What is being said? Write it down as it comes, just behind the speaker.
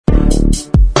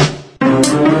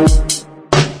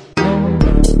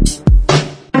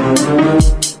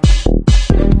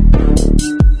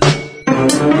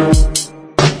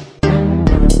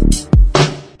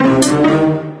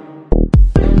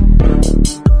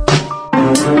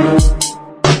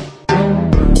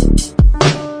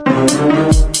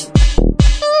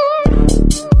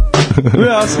We're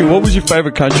asking, what was your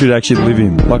favourite country to actually live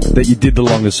in? Like, that you did the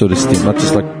longest sort of stint, not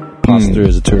just like pass through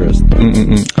as a tourist.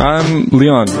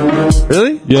 Lyon.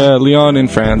 Really? Yeah, Lyon in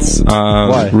France.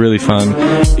 Why? Really fun.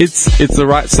 It's the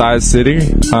right size city.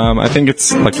 I think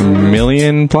it's like 1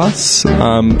 million plus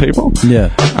people. Yeah.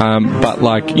 But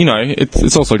like, you know,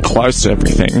 it's also close to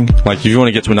everything. Like, if you want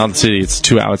to get to another city, it's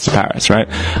 2 hours to Paris, right?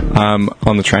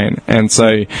 On the train. And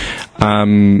so,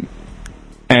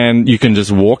 and you can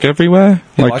just walk everywhere.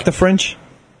 You like the French?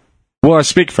 Well, I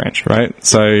speak French, right?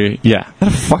 So, yeah. How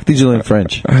the fuck did you learn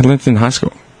French? I learned in high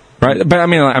school, right? But I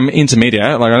mean, like, I'm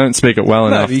intermediate. Like, I don't speak it well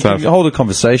enough you to can hold a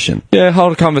conversation. Yeah,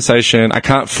 hold a conversation. I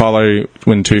can't follow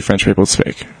when two French people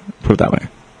speak. Put it that way.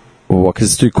 Well, what,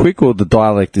 because it's too quick, or the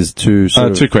dialect is too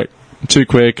Too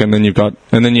quick, and then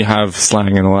you have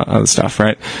slang and all that other stuff,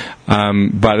 right?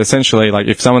 But essentially, like,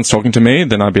 if someone's talking to me,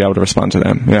 then I'd be able to respond to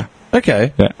them. Yeah.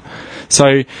 Okay. Yeah.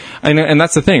 So, and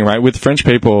that's the thing, right? With French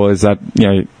people is that, you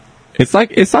know, it's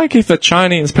like if a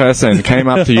Chinese person came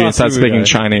up to you and started speaking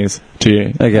Chinese to you.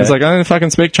 Okay. It's like, I don't fucking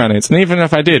speak Chinese. And even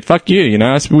if I did, fuck you, you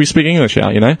know, we speak English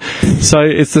here, you know? So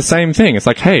it's the same thing. It's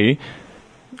like, hey,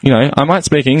 you know, I might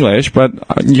speak English, but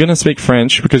you're going to speak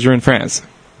French because you're in France.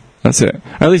 That's it.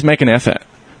 At least make an effort.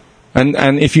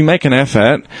 And if you make an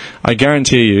effort, I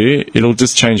guarantee you, it'll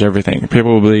just change everything.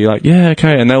 People will be like, yeah,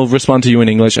 okay, and they'll respond to you in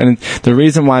English. And the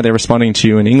reason why they're responding to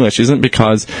you in English isn't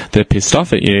because they're pissed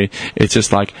off at you. It's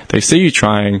just like, they see you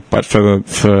trying, but for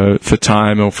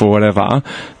time or for whatever,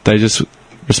 they just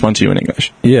respond to you in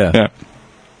English. Yeah. Yeah.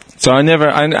 So I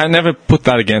never put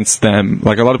that against them.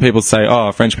 Like, a lot of people say,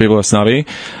 oh, French people are snobby.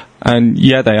 And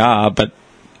yeah, they are, but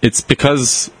it's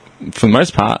because, for the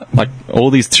most part, like,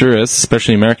 all these tourists,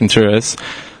 especially American tourists,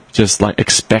 just like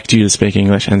expect you to speak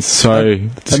English, and so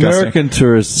disgusting. American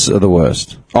tourists are the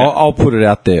worst. Yeah. I'll put it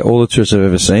out there. All the tourists I've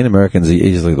ever seen, Americans are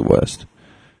easily the worst.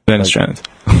 Then Australians.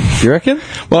 You reckon?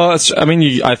 Well, I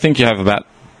think you have about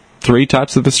 3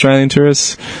 types of Australian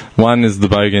tourists. One is the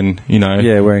bogan, you know.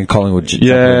 Yeah, wearing Collingwood.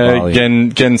 Yeah,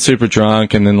 getting super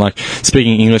drunk and then like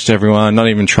speaking English to everyone, not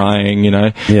even trying, you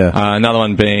know. Yeah. Another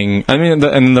one being, I mean,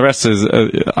 and the rest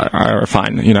are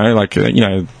fine, you know, like, you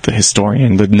know, the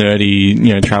historian, the nerdy,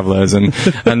 you know, travellers, and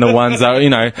the ones that, you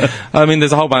know, I mean,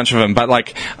 there's a whole bunch of them, but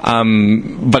like,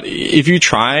 but if you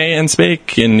try and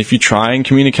speak, and if you try and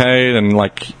communicate, and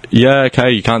like, yeah, okay,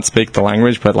 you can't speak the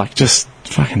language, but like, just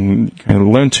fucking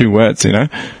learn 2 words, you know.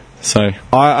 So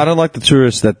I don't like the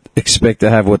tourists that expect to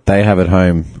have what they have at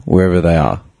home wherever they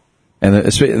are, and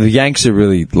the Yanks are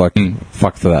really like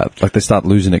fucked for that. Like, they start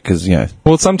losing it because, you know.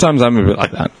 Well, sometimes I'm a bit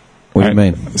like that. What do you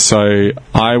mean? So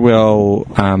I will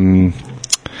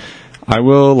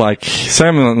like, say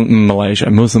I'm in Malaysia,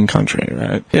 a Muslim country,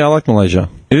 right? Yeah, I like Malaysia.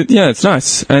 Yeah, it's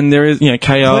nice, and there is, you know,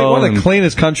 KL. One of the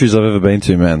cleanest countries I've ever been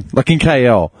to, man. Like in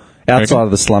KL, outside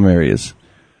of the slum areas.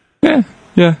 Yeah.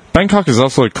 Yeah, Bangkok is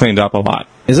also cleaned up a lot.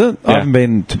 Is it? Yeah. I haven't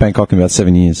been to Bangkok in about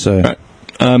 7 years, so... Right.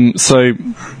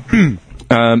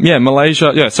 Yeah,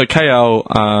 Malaysia, yeah, so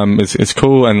KL is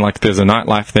cool, and like, there's a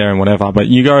nightlife there and whatever, but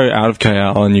you go out of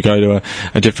KL and you go to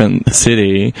a different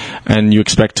city and you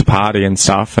expect to party and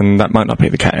stuff, and that might not be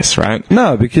the case, right?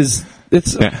 No, because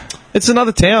it's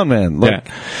another town, man. Like,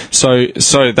 yeah.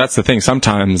 So that's the thing.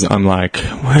 Sometimes I'm like,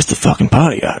 where's the fucking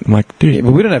party at? I'm like, dude. Yeah,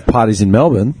 but we don't have parties in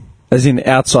Melbourne, as in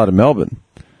outside of Melbourne.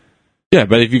 Yeah,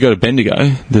 but if you go to Bendigo,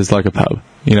 there's like a pub,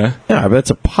 you know? Yeah, but it's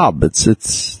a pub. It's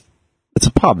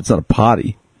a pub. It's not a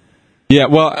party. Yeah,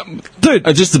 well, dude,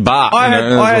 just a bar. I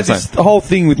had this whole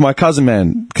thing with my cousin,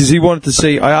 man, because he wanted to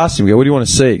see. I asked him, "What do you want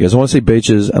to see?" He goes, "I want to see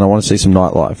beaches and I want to see some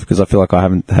nightlife because I feel like I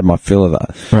haven't had my fill of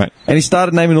that." Right. And he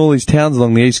started naming all these towns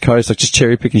along the east coast, like just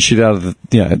cherry picking shit out of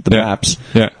the maps.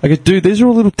 Yeah. I go, dude, these are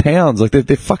all little towns. Like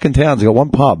they're fucking towns. They got one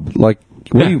pub. Like,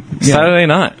 what do you? Saturday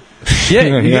night.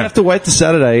 Yeah, you have to wait to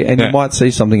Saturday, and you might see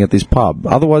something at this pub.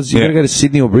 Otherwise, you got to go to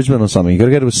Sydney or Brisbane or something. You got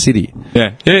to go to a city.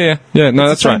 Yeah. No,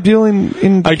 that's right. Deal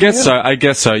in I guess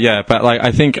so. Yeah, but like,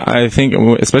 I think,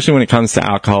 especially when it comes to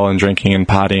alcohol and drinking and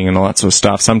partying and all that sort of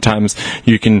stuff, sometimes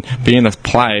you can be in a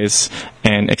place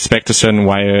and expect a certain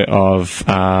way of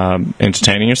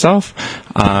entertaining yourself,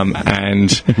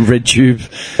 and red tube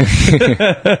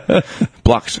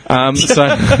blocked. And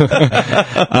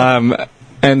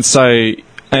so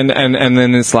and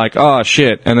then it's like, oh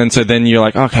shit, and then you're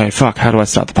like, okay, fuck, how do I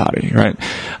start the party, right?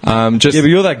 Just Yeah, but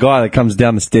you're that guy that comes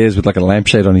down the stairs with like a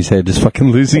lampshade on his head, just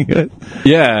fucking losing it.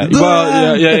 yeah,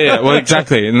 well, yeah, well,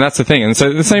 exactly, and that's the thing, and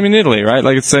so the same in Italy, right?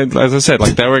 Like it's as I said,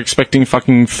 like they were expecting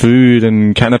fucking food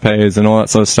and canapes and all that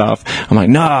sort of stuff. I'm like,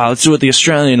 nah, let's do it the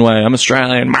Australian way. I'm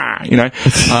Australian, you know.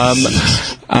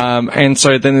 And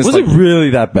so then it's Was like, it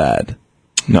really that bad?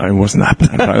 no, it wasn't that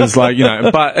bad. But it was like, you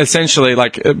know, but essentially,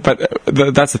 like,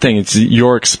 that's the thing. It's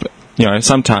you know,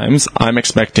 sometimes I'm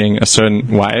expecting a certain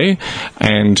way,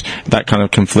 and that kind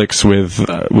of conflicts with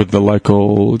the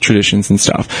local traditions and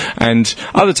stuff. And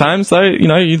other times, though, you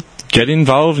know, you get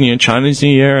involved in your Chinese New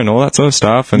Year and all that sort of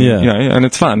stuff, and you know, and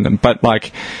it's fun. But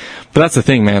that's the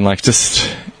thing, man. Like,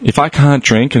 just if I can't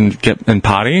drink and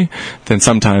party, then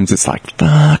sometimes it's like,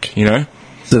 fuck, you know.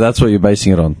 So that's what you're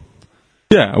basing it on.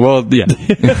 Yeah, well, yeah.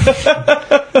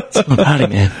 It's a party,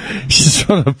 man. You just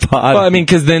want to party. Well, I mean,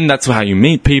 because then that's how you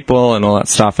meet people and all that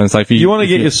stuff. And it's like, You want to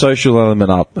get your social element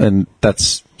up, and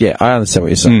that's, yeah, I understand what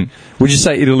you're saying. Would you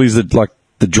say Italy's the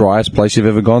driest place you've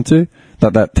ever gone to?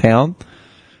 Like that town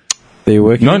that you're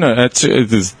working in? No,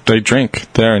 they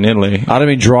drink there in Italy. I don't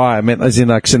mean dry, I meant as in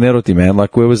like Ceneroti, man.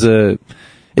 Like, where was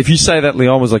if you say that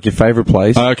Lyon was like your favourite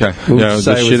place. Oh, okay. what would Yeah, you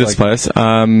the say was, shittest like- place.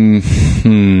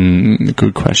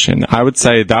 Good question. I would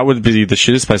say that would be the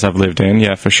shittest place I've lived in,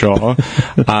 yeah, for sure. Also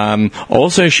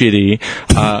shitty,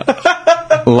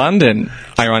 London,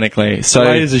 ironically. So,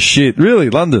 Layers of shit. Really?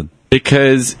 London?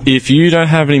 because if you don't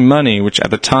have any money, which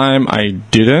at the time I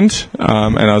didn't,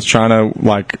 and I was trying to,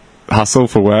 like, hustle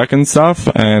for work and stuff,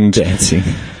 and Dancing.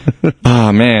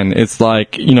 oh man, it's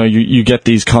like, you know, you get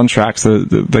these contracts,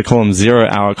 they call them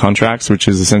 0-hour contracts, which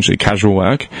is essentially casual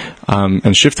work,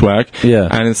 and shift work. Yeah.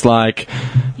 And it's like,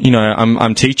 you know,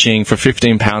 I'm teaching for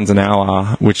 £15 an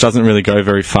hour, which doesn't really go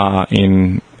very far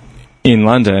in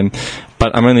London,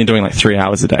 but I'm only doing like 3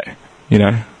 hours a day, you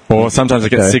know? Or sometimes I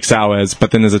get 6 hours,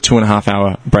 but then there's a 2.5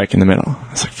 hour break in the middle.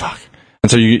 It's like, fuck. And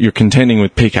so you're contending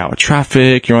with peak hour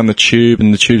traffic, you're on the tube,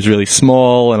 and the tube's really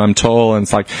small, and I'm tall, and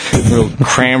it's like real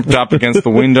cramped up against the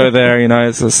window there, you know,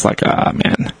 it's just like,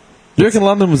 man. Do you reckon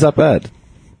London was that bad?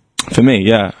 For me,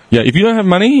 yeah. Yeah, if you don't have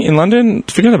money in London,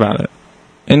 forget about it.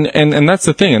 And that's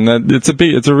the thing, and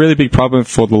that it's a really big problem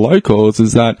for the locals,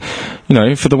 is that, you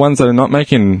know, for the ones that are not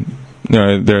making, you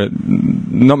know, they're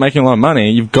not making a lot of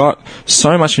money, you've got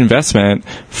so much investment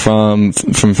from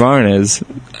foreigners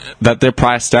that they're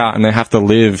priced out, and they have to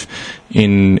live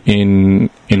in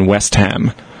West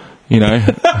Ham, you know.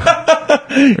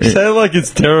 You sound like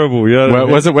it's terrible. You know what I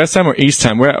mean? Was it West Ham or East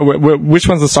Ham? Which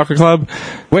one's the soccer club?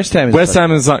 West Ham. West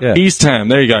Ham is like East Ham.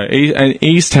 There you go. And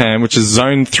East Ham, which is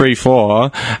zone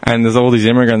 3-4, and there's all these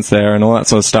immigrants there and all that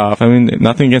sort of stuff. I mean,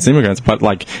 nothing against immigrants, but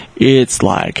like, it's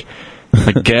like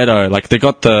a ghetto. Like, they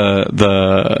got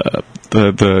the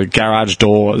garage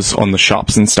doors on the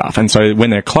shops and stuff, and so when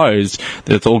they're closed,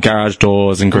 there's all garage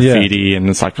doors and graffiti, and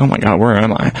it's like, oh my god, where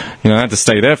am I? You know, I had to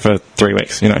stay there for 3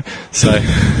 weeks, you know. So,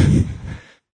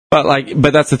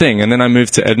 but that's the thing. And then I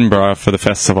moved to Edinburgh for the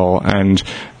festival, and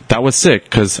that was sick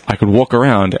because I could walk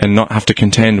around and not have to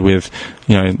contend with,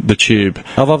 you know, the tube.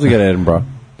 I'd love to go to Edinburgh.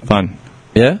 Fun,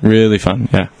 Yeah? really fun.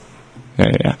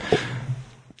 Yeah.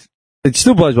 It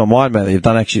still blows my mind, man, that you've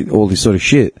done actually all this sort of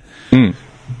shit.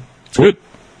 It's good.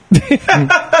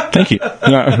 Thank you.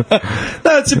 No.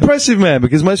 No, it's impressive, man,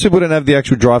 because most people don't have the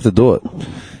actual drive to do it.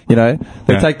 You know,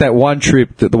 they take that one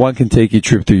trip, the one Kentucky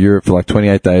trip to Europe for like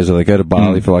 28 days, or they go to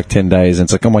Bali for like 10 days, and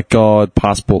it's like, oh my god,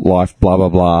 passport life, blah, blah,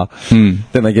 blah. Then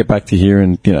they get back to here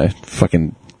and, you know,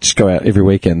 fucking just go out every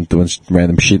weekend doing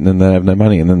random shit, and then they have no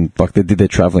money. And then, like, they did their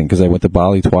travelling because they went to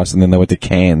Bali twice, and then they went to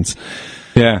Cairns.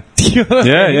 Yeah.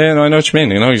 Yeah, no, I know what you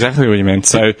mean. I know exactly what you mean.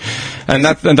 So, and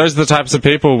those are the types of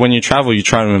people, when you travel, you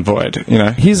try to avoid, you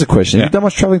know. Here's a question. Have you done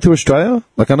much travelling to Australia?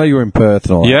 Like, I know you were in Perth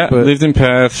and all that. Yeah, lived in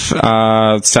Perth,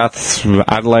 South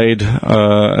Adelaide,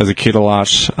 as a kid a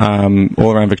lot,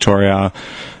 all around Victoria.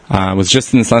 Was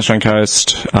just in the Sunshine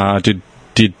Coast,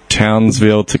 did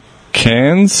Townsville to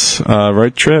Cairns,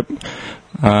 road trip,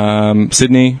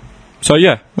 Sydney. So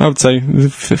yeah, I would say a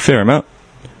fair amount.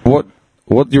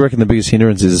 What do you reckon the biggest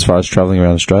hindrance is as far as travelling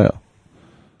around Australia?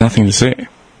 Nothing to see.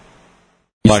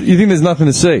 Like, you think there's nothing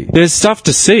to see? There's stuff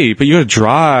to see, but you got to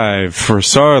drive for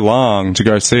so long to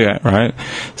go see it, right?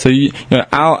 So you know,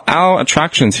 our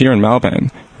attractions here in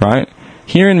Melbourne, right?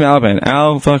 Here in Melbourne,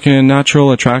 our fucking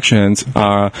natural attractions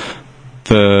are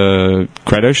the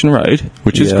Great Ocean Road,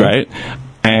 which is great.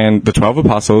 and the 12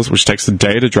 Apostles, which takes a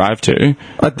day to drive to.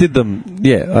 I did them.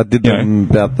 Yeah, I did them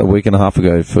about a week and a half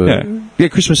ago for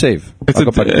Christmas Eve.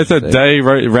 It's a day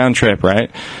round trip,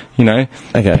 right? You know,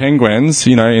 penguins,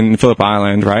 you know, in Phillip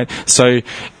Island, right? So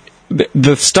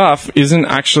the stuff isn't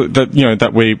actually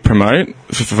that we promote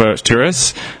for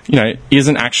tourists. You know,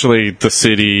 isn't actually the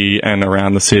city and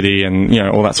around the city and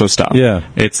all that sort of stuff. Yeah,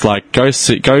 it's like go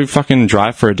fucking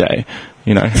drive for a day.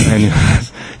 You know, and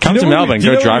come to Melbourne,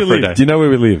 go drive for a day. Do you know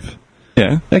where we live?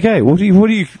 Yeah. Okay. What do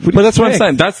you? But that's what I'm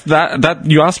saying. That's that.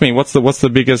 You asked me what's the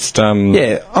biggest.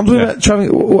 Yeah, I'm talking about traveling.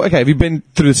 Okay, have you been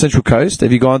through the Central Coast?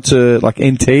 Have you gone to like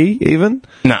NT even?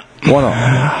 No. Why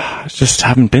not? Just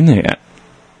haven't been there yet.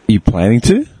 Are you planning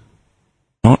to?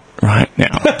 Not right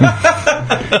now.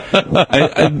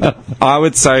 I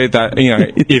would say that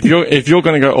if you're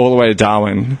going to go all the way to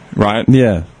Darwin, right?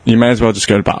 Yeah. You may as well just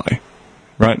go to Bali.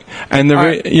 Right, and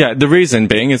the reason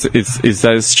being is that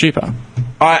it's cheaper.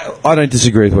 I don't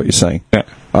disagree with what you're saying. Yeah,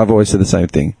 I've always said the same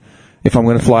thing. If I'm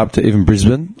going to fly up to even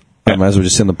Brisbane, I may as well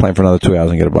just sit on the plane for another 2 hours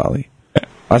and go to Bali. Yeah.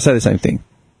 I say the same thing.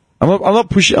 I'm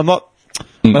not pushing. I'm not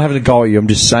having a go at you. I'm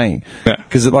just saying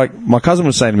because like my cousin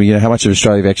was saying to me, how much of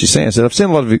Australia have you actually seen? I said I've seen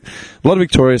a lot of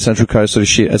Victoria, Central Coast sort of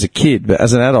shit as a kid, but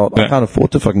as an adult, I can't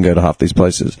afford to fucking go to half these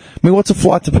places. I mean, what's a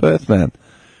flight to Perth, man?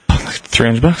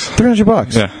 $300.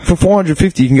 $300. Yeah. For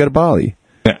 $450, you can go to Bali.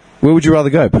 Yeah. Where would you rather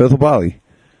go, Perth or Bali?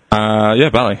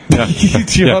 Bali. Yeah.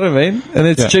 Do you know what I mean? And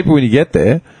it's cheaper when you get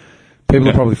there. People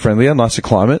are probably friendlier, nicer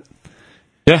climate.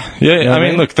 Yeah. You know I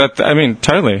mean, look,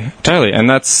 totally, and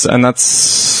that's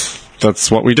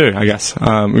what we do, I guess. We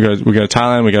go to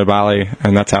Thailand, we go to Bali,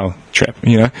 and that's our trip.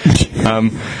 And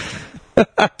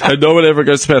no one ever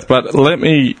goes to Perth, but let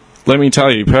me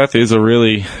tell you, Perth is a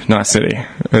really nice city.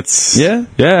 It's yeah,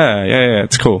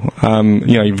 it's cool.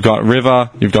 You've got river,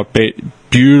 you've got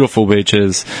beautiful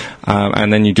beaches,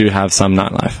 and then you do have some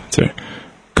nightlife too.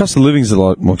 Cost of living is a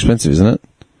lot more expensive, isn't it?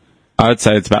 I'd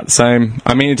say it's about the same.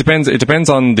 I mean, it depends. It depends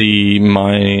on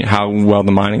how well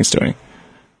the mining's doing.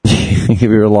 If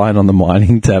you're relying on the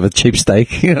mining to have a cheap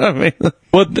steak, you know what I mean?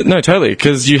 Well, no, totally,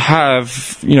 because you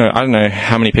have, I don't know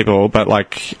how many people, but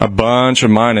like a bunch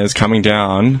of miners coming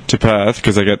down to Perth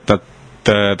because they get that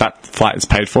flight is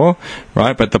paid for,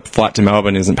 right? But the flight to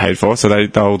Melbourne isn't paid for, so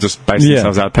they'll just base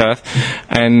themselves out of Perth.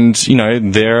 And,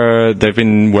 they've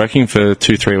been working for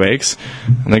 2-3 weeks,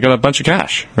 and they got a bunch of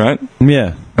cash, right?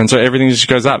 Yeah. And so everything just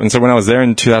goes up. And so when I was there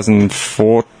in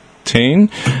 2014,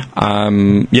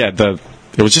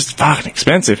 it was just fucking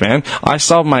expensive, man. I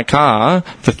sold my car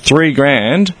for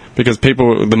 $3,000 because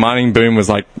the mining boom was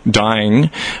like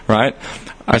dying, right?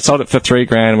 I sold it for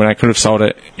 $3,000 when I could have sold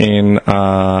it in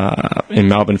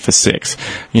Melbourne for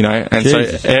 $6,000, And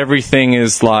Jesus. So everything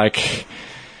is like,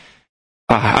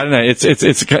 I don't know.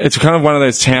 It's kind of one of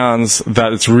those towns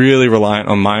that it's really reliant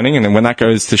on mining, and then when that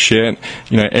goes to shit,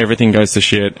 everything goes to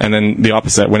shit. And then the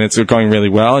opposite, when it's going really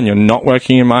well and you're not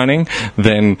working in mining,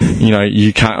 then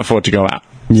you can't afford to go out.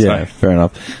 Yeah, fair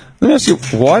enough. Let me ask you,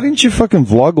 why didn't you fucking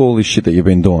vlog all this shit that you've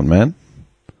been doing, man?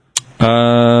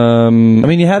 I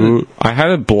mean, I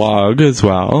had a blog as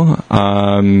well.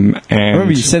 And I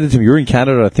remember you sent it to me. You were in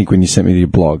Canada, I think, when you sent me your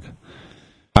blog.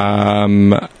 Yeah.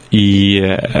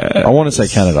 I want to say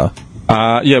Canada.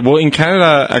 Well, in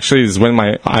Canada, actually, is when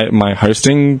my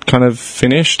hosting kind of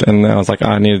finished, and I was like,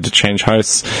 I needed to change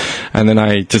hosts, and then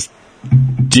I just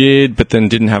did, but then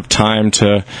didn't have time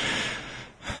to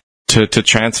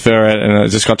transfer it, and it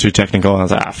just got too technical, and I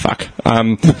was like, fuck.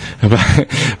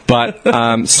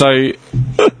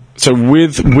 So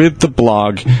with the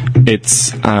blog,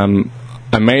 it's,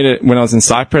 I made it when I was in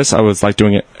Cyprus. I was like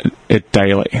doing it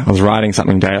daily. I was writing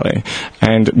something daily,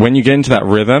 and when you get into that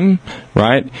rhythm,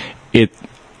 right?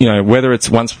 Whether it's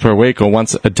once per week or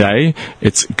once a day,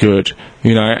 it's good,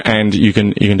 and you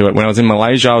can do it. When I was in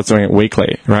Malaysia, I was doing it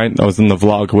weekly, right? I was in the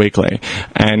vlog weekly,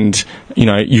 and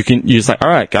you're just like, all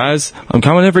right, guys, I'm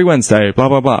coming every Wednesday, blah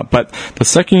blah blah. But the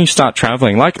second you start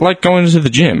traveling, like going to the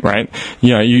gym, right?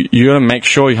 You got to make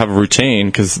sure you have a routine,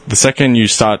 because the second you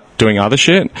start doing other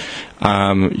shit,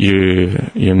 it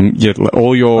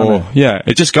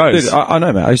just goes. Dude, I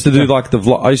know, man. I used to do like the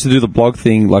vlog. I used to do the blog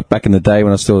thing like back in the day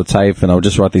when I was still at TAFE, and I would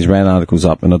just write these rant articles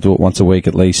up, and I'd do it once a week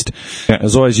at least. Yeah. It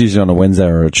was always usually on a Wednesday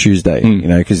or a Tuesday,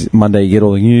 because Monday you get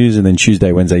all the news, and then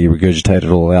Tuesday, Wednesday you regurgitate it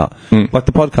all out. Like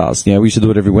the podcast, we used to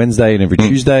do it every Wednesday and every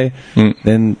Tuesday.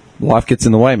 Then life gets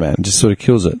in the way, man. It just sort of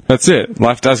kills it. That's it.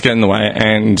 Life does get in the way,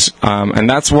 and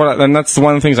that's one of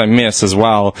the things I miss as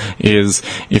well. Is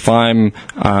if I'm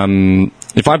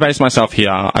if I base myself here,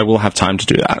 I will have time to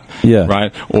do that. Yeah.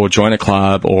 Right? Or join a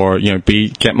club, or,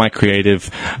 get my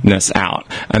creativeness out.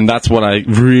 And that's what I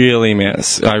really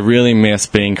miss. I really miss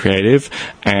being creative,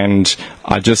 and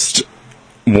I just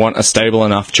want a stable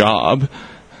enough job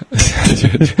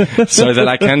so that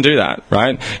I can do that,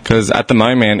 right? Because at the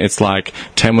moment it's like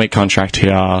 10-week contract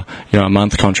here, a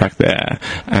month contract there,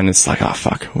 and it's like, oh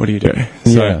fuck, what do you do?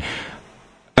 So,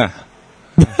 I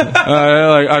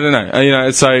don't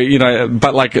know, so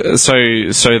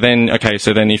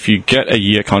then if you get a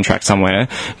year contract somewhere,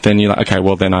 then you're like, okay,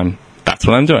 well then that's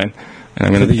what I'm doing, and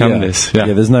I'm going to become this. Yeah,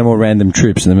 there's no more random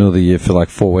trips in the middle of the year for like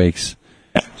 4 weeks,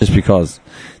 just because.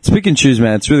 It's pick and choose,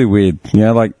 man. It's really weird,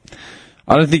 like.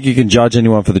 I don't think you can judge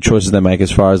anyone for the choices they make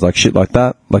as far as like shit like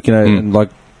that. Like, and like,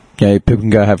 people can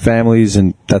go have families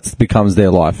and that becomes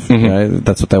their life. Mm-hmm.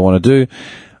 That's what they want to do.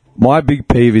 My big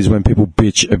peeve is when people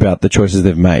bitch about the choices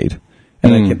they've made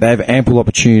and they have ample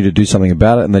opportunity to do something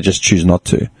about it and they just choose not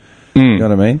to. You know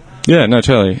what I mean? Yeah, no,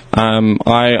 totally.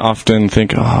 I often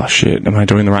think, oh shit, am I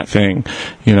doing the right thing?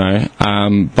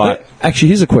 But actually,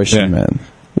 here's a question, man.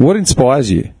 What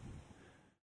inspires you?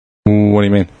 What do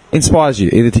you mean? Inspires you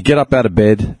either to get up out of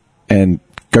bed and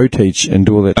go teach and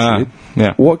do all that shit.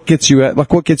 Yeah. What gets you out?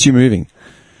 Like, what gets you moving?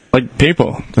 Like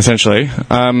people, essentially.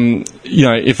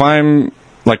 If I'm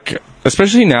like,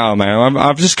 especially now, man,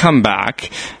 I've just come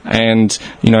back, and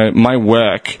my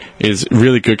work is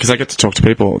really good because I get to talk to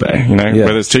people all day.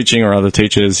 Whether it's teaching or other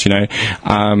teachers.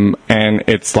 And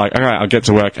it's like, all right, I'll get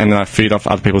to work, and then I feed off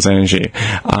other people's energy.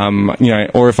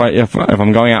 Or if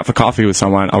I'm going out for coffee with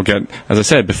someone, I'll get, as I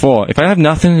said before, if I have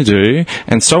nothing to do,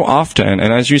 and so often,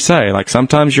 and as you say, like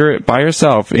sometimes you're by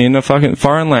yourself in a fucking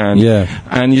foreign land,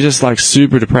 and you're just like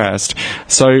super depressed.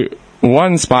 So what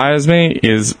inspires me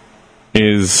is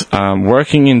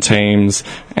working in teams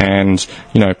and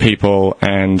people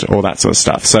and all that sort of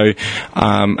stuff. So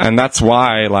and that's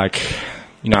why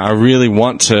I really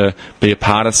want to be a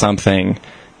part of something.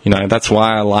 That's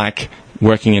why I like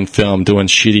working in film, doing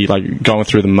shitty, like going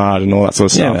through the mud and all that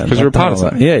sort of stuff, because you're a part of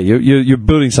something. Yeah, you're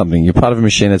building something. You're part of a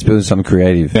machine that's building something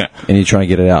creative. Yeah, and you're trying to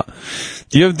get it out.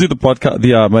 Do you ever do the podcast, the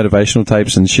motivational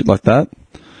tapes and shit like that?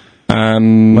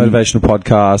 Motivational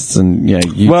podcasts and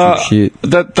YouTube shit.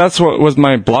 That's what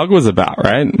my blog was about,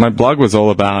 right? My blog was all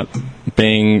about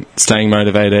staying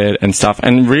motivated and stuff.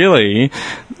 And really,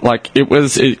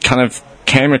 it kind of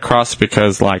came across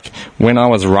because when I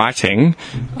was writing,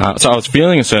 so I was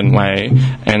feeling a certain way,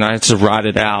 and I had to write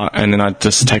it out, and then I'd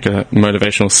just take a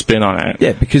motivational spin on it.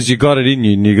 Yeah, because you got it in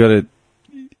you, and you got it.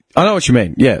 I know what you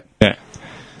mean. Yeah.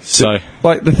 So,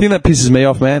 the thing that pisses me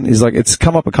off, man, is it's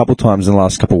come up a couple of times in the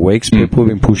last couple of weeks. People have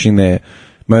been pushing their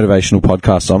motivational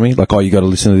podcasts on me, like, oh, you got to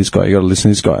listen to this guy, you got to listen to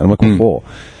this guy. And I'm like, what for?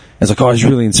 And it's like, oh, he's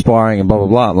really inspiring and blah, blah,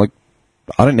 blah. I'm like,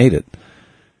 I don't need it.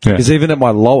 Because even at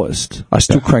my lowest, I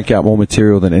still crank out more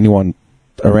material than anyone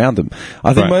around them.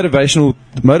 I think motivational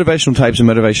tapes and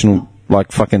motivational,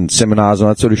 fucking seminars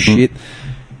and that sort of shit,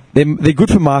 they're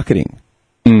good for marketing.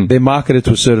 They're marketed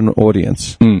to a certain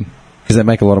audience because they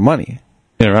make a lot of money.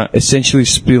 Yeah, right. Essentially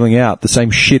spilling out the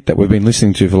same shit that we've been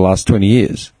listening to for the last 20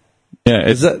 years. Yeah.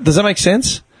 Does that make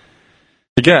sense?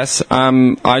 I guess.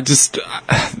 I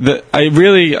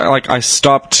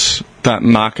stopped that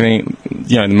marketing,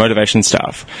 the motivation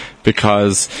stuff,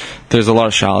 because there's a lot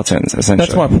of charlatans, essentially.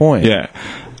 That's my point. Yeah.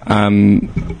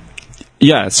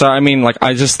 So I mean,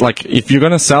 if you're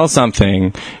going to sell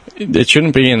something, it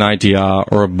shouldn't be an idea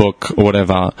or a book or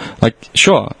whatever.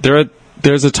 Sure,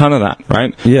 there's a ton of that,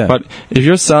 right? Yeah. But if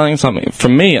you're selling something, for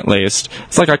me at least,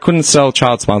 it's like I couldn't sell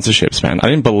child sponsorships, man. I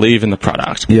didn't believe in the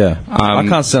product. Yeah. I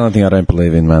can't sell anything I don't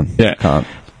believe in, man. Yeah. Can't.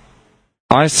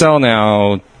 I sell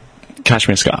now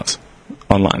cashmere scarves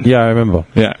online. Yeah, I remember.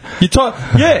 Yeah.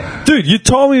 Dude, you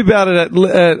told me about it at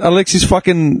Alexi's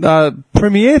fucking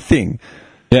premiere thing.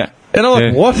 Yeah. And I'm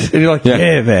like, what? And you're like,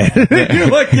 yeah man.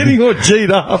 You're getting all G'd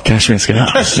up. Cashmere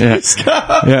scarves. Scarves.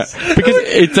 Yeah. Because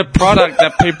it's a product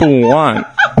that people want.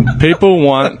 People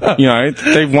want,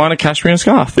 they want a cashmere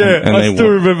scarf. Yeah, and I still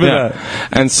remember that.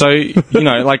 And so,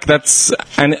 that's,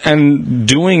 and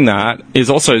doing that is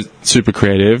also super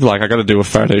creative. I got to do a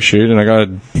photo shoot and I got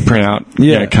to print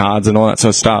out cards and all that sort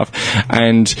of stuff.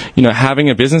 And, having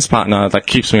a business partner that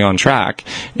keeps me on track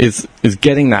is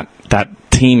getting that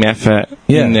team effort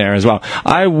in there as well.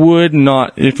 I would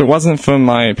not, if it wasn't for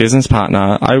my business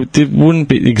partner, it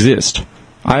wouldn't exist.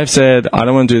 I've said I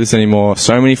don't want to do this anymore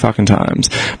so many fucking times.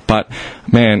 But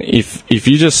man, if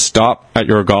you just stop at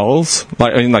your goals,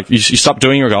 you stop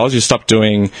doing your goals, you stop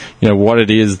doing what it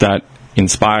is that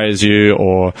inspires you,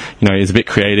 or is a bit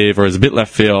creative, or is a bit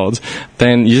left field,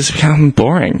 then you just become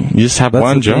boring. You just have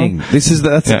one job.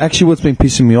 That's actually what's been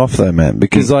pissing me off, though, man.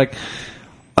 Because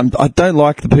I don't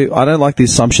like the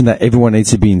assumption that everyone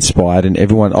needs to be inspired and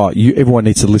everyone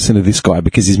needs to listen to this guy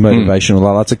because he's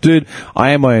motivational. It's like, dude,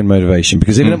 I am my own motivation,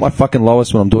 because even at my fucking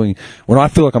lowest, when I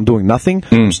feel like I'm doing nothing,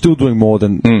 I'm still doing more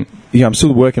than, I'm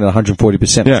still working at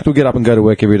 140%. Yeah. I still get up and go to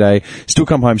work every day, still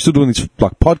come home, still doing this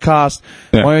like podcast,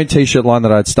 my own t-shirt line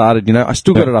that I'd started, I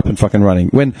still got it up and fucking running.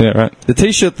 When the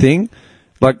t-shirt thing,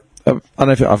 like, I don't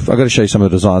know if I've got to show you some of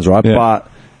the designs, right? Yeah.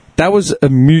 But that was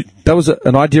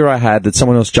an idea I had that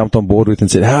someone else jumped on board with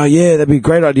and said, "Oh yeah, that'd be a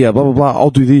great idea. Blah blah blah.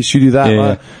 I'll do this, you do that."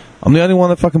 Yeah. I'm the only one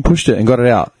that fucking pushed it and got it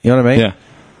out. You know what I mean? Yeah.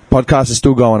 Podcast is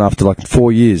still going after like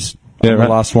 4 years. Yeah, I'm the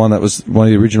last one that was one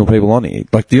of the original people on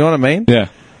it. Like, do you know what I mean? Yeah.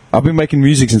 I've been making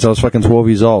music since I was fucking 12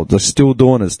 years old. They're still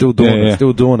doing it, still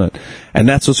doing it. And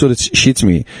that's what sort of shits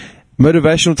me.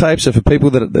 Motivational tapes are for people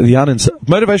that are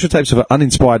motivational tapes are for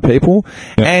uninspired people,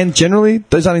 and generally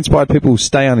those uninspired people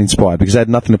stay uninspired because they had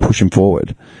nothing to push them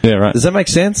forward. Yeah, right. Does that make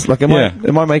sense? Like, am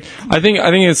I making? I think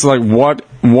it's like,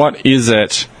 what is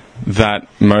it that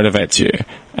motivates you?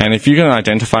 And if you can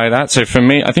identify that, so for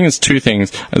me, I think it's two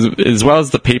things, as well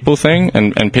as the people thing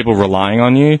and people relying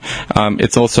on you.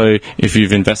 It's also if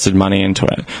you've invested money into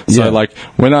it. So like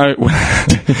when I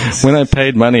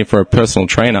paid money for a personal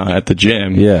trainer at the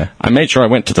gym, I made sure I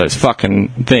went to those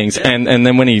fucking things. And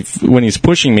then when he's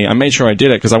pushing me, I made sure I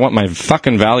did it because I want my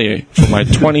fucking value for my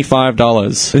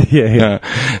 $25. Yeah.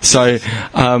 So,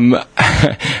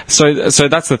 so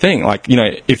that's the thing. Like,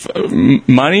 if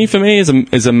money for me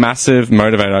is a massive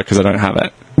motivator because I don't have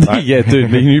it. Right? Yeah,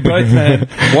 dude, me and you both, man.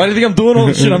 Why do you think I'm doing all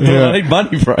the shit I'm doing? I need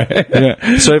money, bro.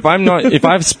 So if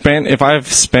I've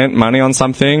spent money on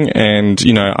something and,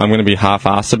 I'm going to be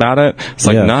half-assed about it, it's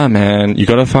like, nah, man, you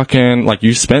got to fucking, like,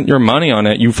 you spent your money on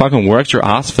it, you fucking worked your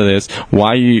ass for this,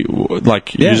 why you're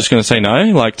just going to say no?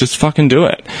 Like, just fucking do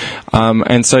it.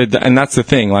 And so, and that's the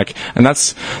thing, like, and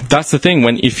that's the thing,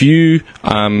 if you,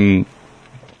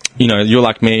 you're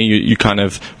like me, you kind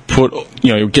of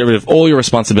you get rid of all your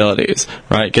responsibilities,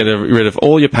 right? Get rid of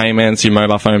all your payments, your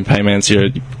mobile phone payments, your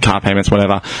car payments,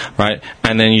 whatever, right?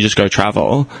 And then you just go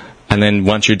travel. And then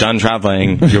once you're done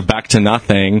traveling, you're back to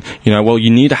nothing. Well,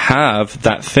 you need to have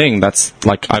that thing that's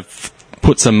like, I've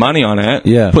put some money on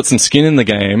it, put some skin in the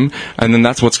game, and then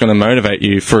that's what's going to motivate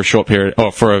you for a short period,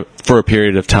 or for a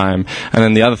period of time. And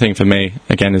then the other thing for me,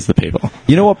 again, is the people.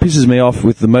 You know what pisses me off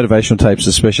with the motivational tapes,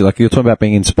 especially, like you're talking about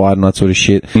being inspired and that sort of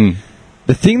shit.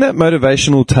 The thing that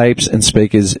motivational tapes and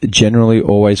speakers generally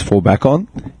always fall back on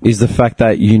is the fact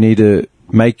that you need to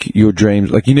make your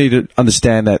dreams, like you need to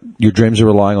understand that your dreams are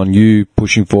relying on you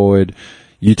pushing forward,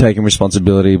 you taking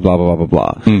responsibility, blah, blah, blah,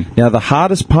 blah, blah. Now, the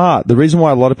hardest part, the reason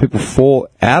why a lot of people fall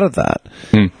out of that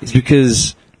is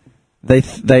because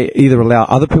they either allow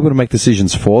other people to make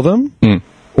decisions for them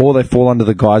or they fall under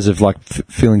the guise of like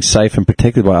feeling safe and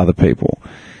protected by other people.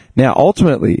 Now,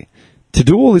 ultimately, to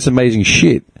do all this amazing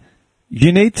shit,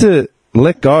 you need to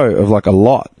let go of like a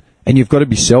lot, and you've got to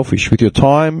be selfish with your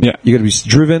time. Yeah. You've got to be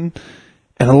driven,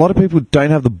 and a lot of people don't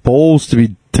have the balls to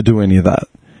do any of that.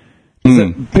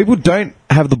 People don't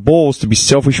have the balls to be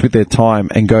selfish with their time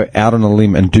and go out on a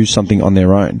limb and do something on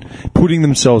their own, putting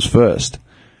themselves first.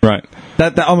 Right.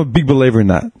 That I'm a big believer in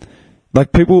that.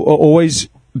 Like, people are always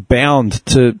bound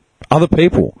to other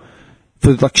people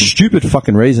for like stupid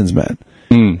fucking reasons, man.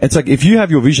 It's like, if you have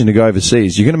your vision to go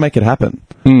overseas, you're going to make it happen.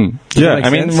 Yeah, I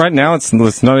mean, right now it's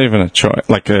not even a choice,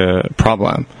 like a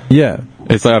problem. Yeah.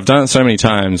 It's like, I've done it so many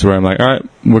times where I'm like, all right,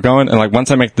 we're going, and like,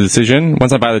 once I make the decision,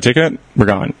 once I buy the ticket, we're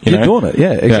going. You're doing it,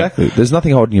 yeah, exactly. Yeah. There's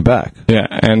nothing holding you back. Yeah,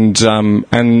 and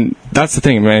that's the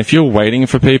thing, man. If you're waiting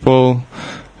for people,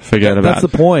 forget about it. That's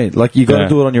the point. Like, you got to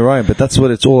do it on your own, but that's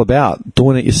what it's all about,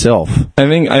 doing it yourself. I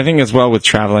think as well with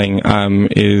traveling,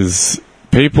 is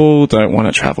people don't want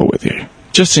to travel with you.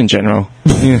 Just in general.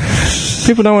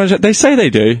 People don't want to, they say they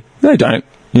do. They don't,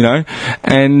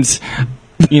 and,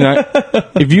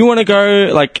 if you want to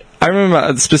go, like, I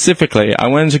remember specifically, I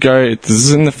wanted to go, this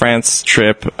is in the France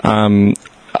trip, I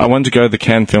wanted to go to the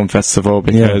Cannes Film Festival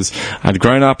because I'd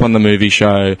grown up on the movie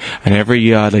show, and every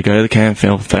year I'd go to the Cannes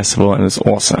Film Festival, and it was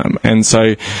awesome. And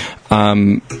so,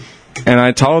 and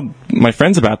I told my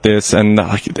friends about this, and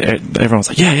like, everyone was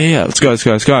like, yeah, let's go.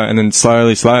 And then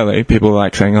slowly, people were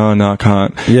like saying, oh, no, I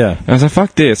can't. Yeah. And I was like,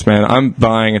 fuck this, man. I'm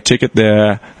buying a ticket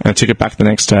there and a ticket back the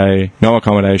next day. No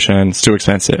accommodation. It's too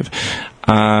expensive.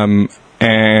 And,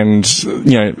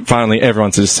 finally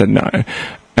everyone just said no.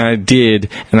 And I did,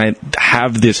 and I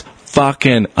have this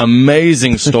fucking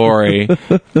amazing story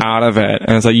out of it.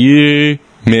 And it's like, you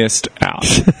missed out.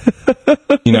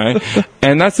 You know?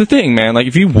 And that's the thing, man. Like,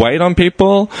 if you wait on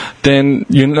people, then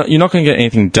you're not going to get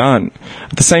anything done.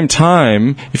 At the same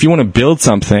time, if you want to build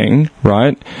something,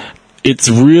 right, it's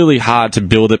really hard to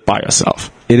build it by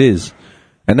yourself. It is.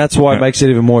 And that's why it makes it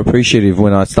even more appreciative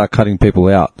when I start cutting people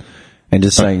out and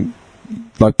just saying,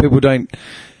 like,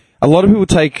 a lot of people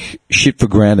take shit for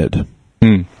granted.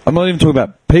 I'm not even talking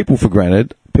about people for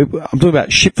granted. I'm talking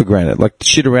about shit for granted, like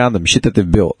shit around them, shit that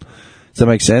they've built. Does that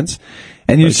make sense?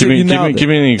 And you give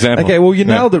me an example. Okay, well, you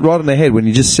nailed it right on the head when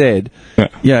you just said,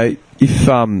 you know,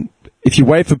 if you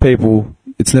wait for people,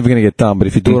 it's never going to get done. But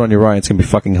if you do it on your own, it's going to be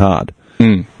fucking hard.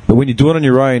 But when you do it on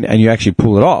your own and you actually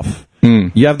pull it off,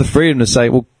 you have the freedom to say,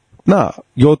 well, no,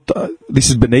 this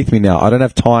is beneath me now. I don't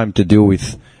have time to deal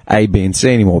with A, B, and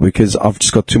C anymore because I've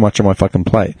just got too much on my fucking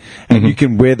plate. And you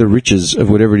can wear the riches of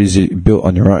whatever it is you built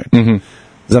on your own.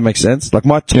 Does that make sense? Like,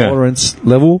 my tolerance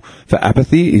level for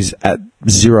apathy is at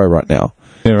 0 right now.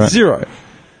 Yeah, right. 0. You know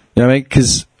what I mean?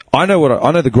 Because I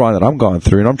know the grind that I'm going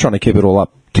through, and I'm trying to keep it all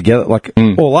up together, like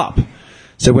all up.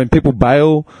 So when people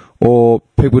bail or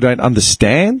people don't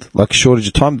understand, like shortage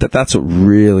of time, that's what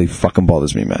really fucking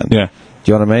bothers me, man. Yeah.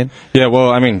 Do you know what I mean? Yeah,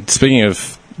 well, I mean, speaking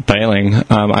of bailing,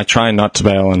 I try not to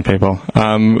bail on people.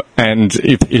 And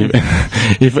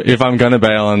if I'm going to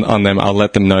bail on them, I'll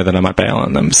let them know that I might bail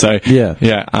on them. So,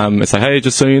 it's like, hey,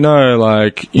 just so you know,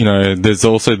 like, you know, there's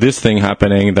also this thing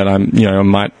happening that I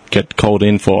might get called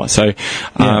in for. So,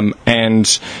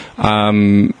 and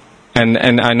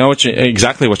I know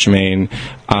exactly what you mean.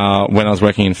 When I was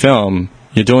working in film,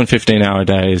 you're doing 15-hour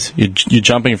days. You're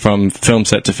jumping from film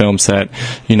set to film set.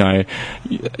 You know,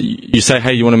 you say,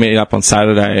 hey, you want to meet up on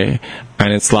Saturday?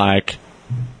 And it's like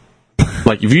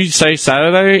if you say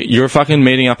Saturday, you're fucking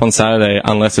meeting up on Saturday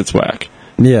unless it's work.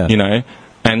 Yeah. You know?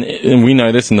 And we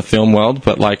know this in the film world,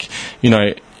 but, like, you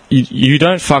know, you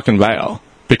don't fucking bail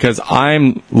because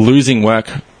I'm losing work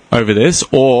over this,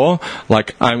 or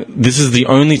like this is the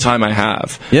only time I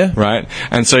have. Yeah. Right?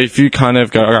 And so if you kind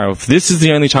of go, all right, well, if this is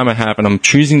the only time I have and I'm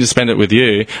choosing to spend it with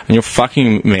you and you're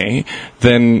fucking me,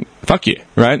 then fuck you,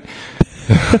 right?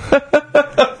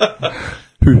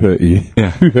 Who hurt you? Yeah.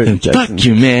 Who hurt you, Jason? Fuck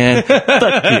you, man. Fuck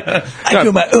you. I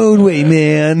go my own way,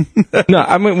 man. No,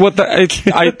 I mean,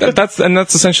 that's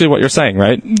essentially what you're saying,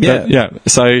 right? Yeah.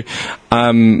 So,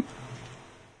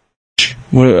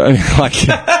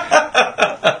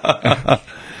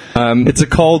 it's a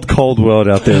cold, cold world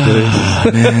out there, dude.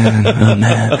 Oh,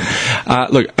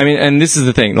 man. Look, I mean, and this is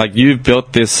the thing. Like, you've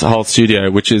built this whole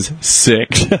studio, which is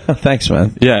sick. Thanks,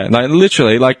 man. Yeah, like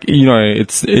literally, like, you know,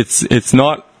 it's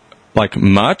not like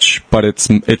much, but it's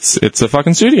a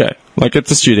fucking studio. Like,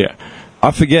 it's a studio.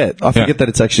 I forget that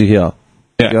it's actually here.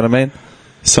 Yeah. You know what I mean?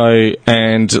 So,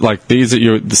 and like these are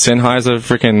the Sennheiser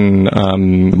freaking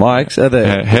the mics, the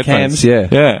headphones. cams,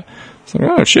 yeah. So,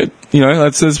 oh shit, you know,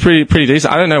 that's pretty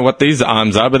decent. I don't know what these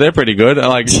arms are, but they're pretty good.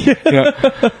 Like, you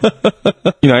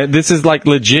know, this is like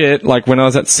legit. Like when I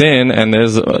was at Sin, and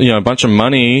there's a bunch of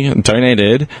money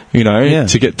donated, you know,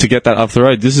 to get that off the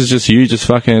road. This is just you, just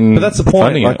fucking. But that's the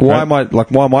point. Like, why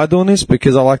am I doing this?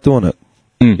 Because I like doing it.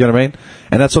 You know what I mean?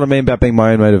 And that's what I mean about being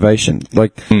my own motivation.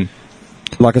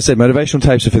 Like I said, motivational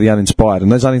tapes are for the uninspired,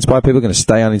 and those uninspired people are going to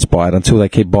stay uninspired until they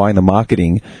keep buying the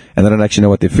marketing and they don't actually know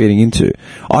what they're feeding into.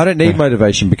 I don't need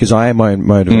motivation because I am my own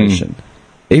motivation.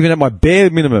 Even at my bare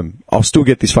minimum, I'll still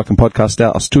get this fucking podcast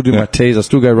out. I'll still do my teas. I'll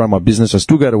still go run my business. I'll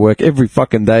still go to work every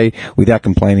fucking day without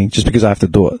complaining just because I have to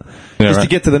do it. To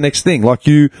get to the next thing. Like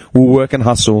you will work and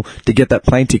hustle to get that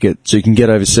plane ticket so you can get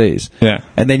overseas. Yeah.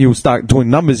 And then you'll start doing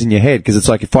numbers in your head because it's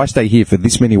like, if I stay here for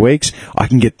this many weeks, I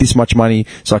can get this much money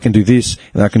so I can do this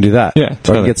and I can do that. Yeah.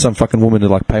 So I can get some fucking woman to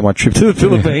like pay my trip to the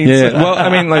Philippines. Yeah. Well, I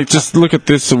mean, like, just look at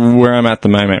this where I'm at the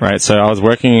moment, right? So I was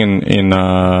working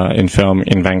in film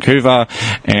in Vancouver,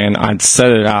 and I'd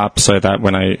set it up so that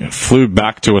when I flew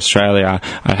back to Australia,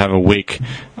 I'd have a week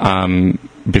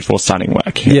before starting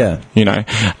work here, yeah. You know,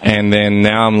 and then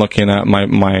now I'm looking at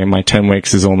my 10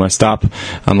 weeks is almost up.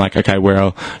 I'm like, okay,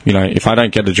 well, you know, if I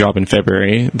don't get a job in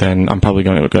February, then I'm probably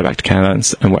going to go back to Canada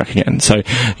and work again. So,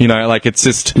 you know, like, it's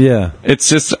just,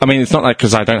 I mean, it's not like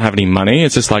because I don't have any money.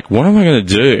 It's just like, what am I going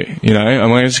to do? You know,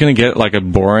 am I just going to get like a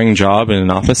boring job in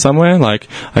an office somewhere? Like,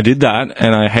 I did that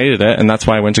and I hated it, and that's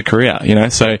why I went to Korea, you know?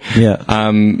 So,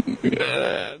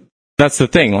 that's the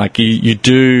thing. Like, you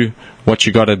do what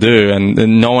you got to do,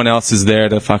 and no one else is there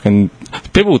to fucking.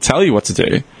 People will tell you what to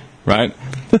do, right?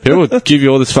 People will give you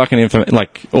all this fucking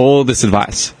like all this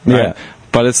advice, right? Yeah.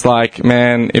 But it's like,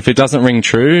 man, if it doesn't ring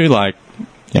true, like,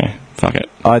 yeah, fuck it.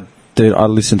 I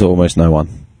listen to almost no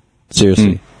one,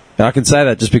 seriously, and I can say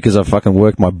that just because I've fucking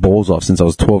worked my balls off since I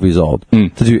was 12 years old to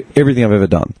do everything I've ever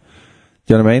done.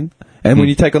 Do you know what I mean? And when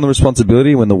you take on the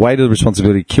responsibility, when the weight of the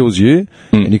responsibility kills you,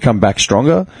 and you come back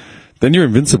stronger, then you're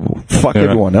invincible. Fuck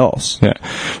everyone else. Yeah.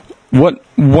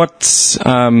 What's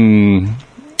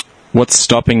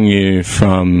stopping you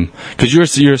from? Because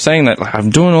you're saying that like,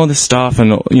 I'm doing all this stuff,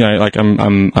 and like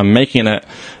I'm making it,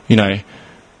 I'm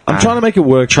trying to make it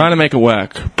work. Trying to make it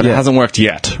work, but it hasn't worked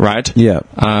yet, right? Yeah.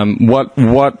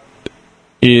 What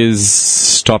is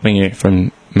stopping you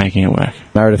from making it work?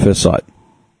 Married at first sight.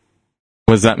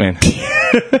 What does that mean?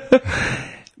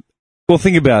 Well,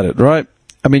 think about it, right?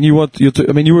 I mean, you were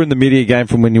in the media game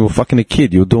from when you were fucking a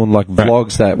kid. You were doing like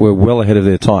vlogs that were well ahead of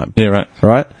their time. Yeah, right.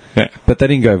 Right? Yeah. But they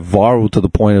didn't go viral to the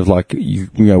point of like,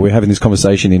 we're having this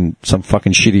conversation in some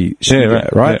fucking shitty studio,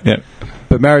 right? Yeah.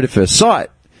 But Married at First Sight,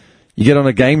 you get on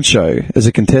a game show as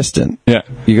a contestant. Yeah.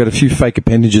 You got a few fake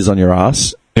appendages on your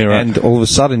ass. Yeah, right. And all of a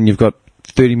sudden you've got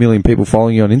 30 million people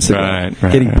following you on Instagram.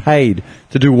 Right, getting paid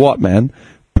to do what, man?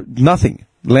 Nothing.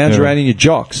 Lounge around in your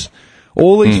jocks.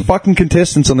 All these fucking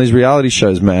contestants on these reality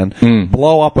shows, man,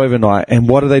 blow up overnight. And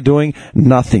what are they doing?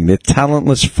 Nothing. They're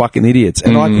talentless fucking idiots.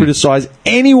 And I criticize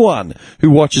anyone who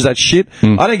watches that shit.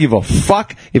 I don't give a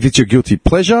fuck if it's your guilty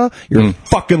pleasure. You're a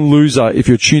fucking loser if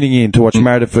you're tuning in to watch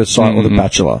Married at First Sight or The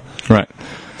Bachelor. Right.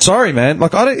 Sorry, man.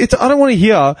 Like, I don't want to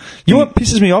hear. You know what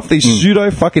pisses me off? These pseudo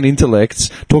fucking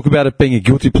intellects talk about it being a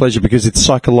guilty pleasure because it's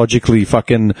psychologically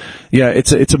fucking.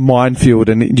 It's a minefield,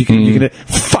 and you can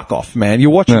fuck off, man. You're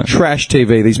watching trash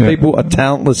TV. These people are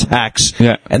talentless hacks,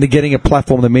 and they're getting a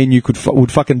platform that me and you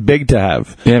would fucking beg to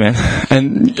have. Yeah, man.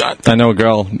 And I know a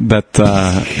girl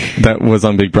that was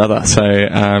on Big Brother. So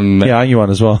I knew one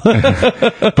as well.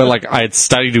 But like I had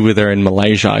studied with her in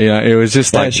Malaysia. It was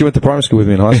just like she went to primary school with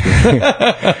me in high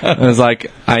school. I was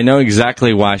like, I know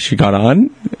exactly why she got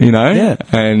on,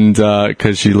 and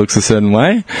because she looks a certain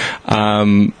way,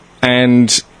 and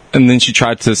then she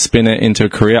tried to spin it into a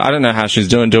career. I don't know how she's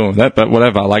doing with it, but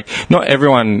whatever. Like, not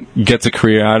everyone gets a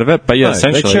career out of it, but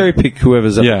essentially they cherry pick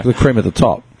whoever's the cream at the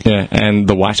top. Yeah, and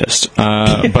the whitest,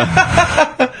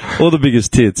 but or the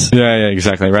biggest tits. Yeah,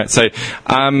 exactly, right. So,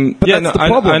 but that's the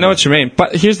problem. I know what you mean.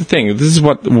 But here's the thing. This is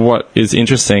what is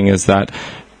interesting is that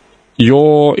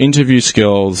your interview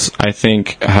skills, I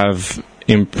think, have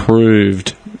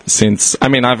improved since. I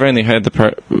mean, I've only heard the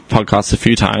podcast a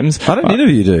few times. I don't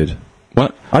interview, dude.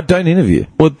 What? I don't interview.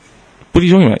 Well, what are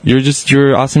you talking about?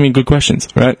 You're asking me good questions,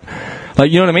 right? Like,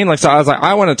 you know what I mean? Like, so I was like,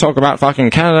 I want to talk about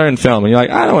fucking Canada and film. And you're like,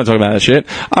 I don't want to talk about that shit.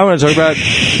 I want to talk about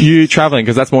you traveling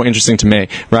because that's more interesting to me,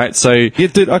 right? So, yeah,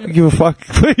 dude, I could give a fuck.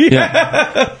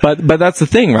 Yeah. But that's the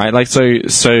thing, right? Like, so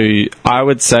I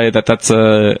would say that that's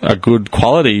a good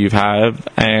quality you have,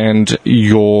 and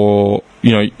you're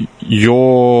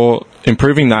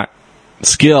improving that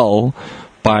skill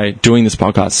by doing this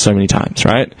podcast so many times,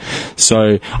 right?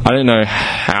 So I don't know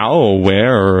how or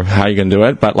where or how you're going to do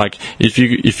it, but like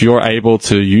if you're able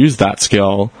to use that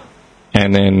skill,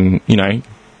 and then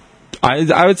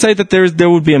I would say that there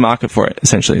would be a market for it.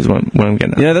 Essentially, is what I'm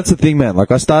getting at. Yeah, that's the thing, man.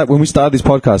 Like when we started this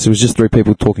podcast, it was just three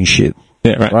people talking shit.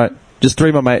 Yeah, right. Right. Just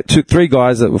three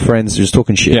guys that were friends just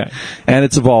talking shit. Yeah. And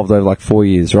it's evolved over like 4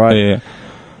 years, right? Yeah.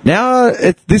 Now,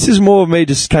 this is more of me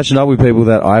just catching up with people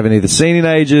that I haven't either seen in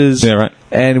ages. Yeah, right.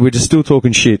 And we're just still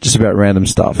talking shit, just about random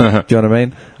stuff. Uh-huh. Do you know what I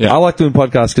mean? Yeah. I like doing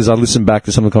podcasts because I listen back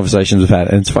to some of the conversations we've had,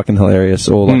 and it's fucking hilarious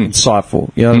or like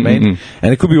insightful. You know what I mean?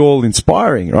 And it could be all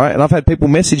inspiring, right? And I've had people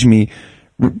message me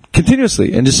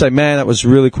continuously and just say, man, that was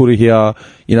really cool to hear. I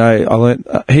learned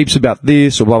heaps about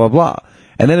this or blah, blah, blah.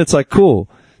 And then it's like, cool.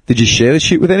 Did you share the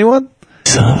shit with anyone?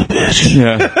 Son of a bitch.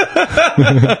 Yeah.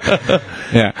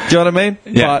 Yeah. Do you know what I mean?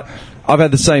 Yeah. But I've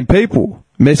had the same people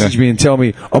message me and tell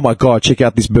me, oh my God, check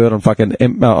out this bird on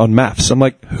fucking on maths. I'm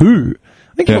like, who?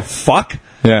 I don't give a fuck.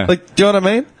 Yeah. Like, do you know what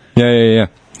I mean? Yeah.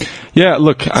 Yeah,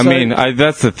 look, I mean,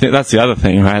 that's the other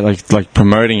thing, right? Like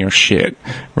promoting your shit,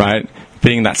 right?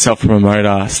 Being that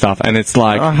self-promoter stuff, and it's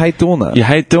like I hate doing that. You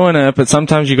hate doing it, but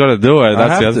sometimes you got to do it.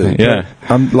 That's the other thing. Yeah.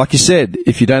 Like you said,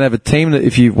 if you don't have a team,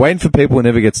 if you're waiting for people, it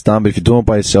never gets done. But if you're doing it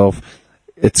by yourself,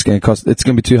 it's going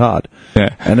to be too hard.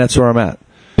 Yeah. And that's where I'm at.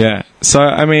 Yeah. So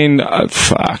I mean,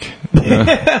 fuck.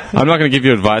 I'm not going to give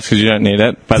you advice because you don't need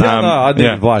it. But no, I need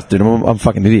advice, dude. I'm a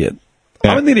fucking idiot.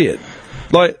 Yeah. I'm an idiot.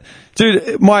 Like,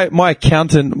 dude, my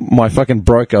accountant, my fucking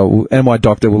broker, and my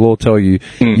doctor will all tell you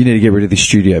you need to get rid of this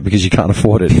studio because you can't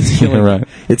afford it. It's killing right. you.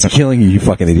 It's killing you, you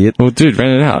fucking idiot. Well, dude,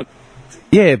 rent it out.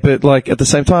 Yeah, but like at the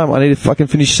same time, I need to fucking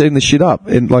finish setting this shit up,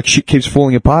 and like shit keeps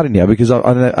falling apart in here because I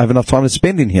don't have enough time to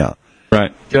spend in here.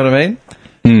 Right. Do you know what I mean?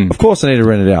 Of course I need to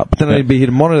rent it out, but then I need to be here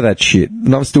to monitor that shit.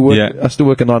 And I'm still working, Yeah. I still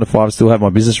work a 9 to 5, I still have my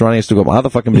business running, I still got my other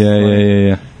fucking business running.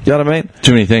 Yeah. You know what I mean?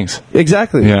 Too many things.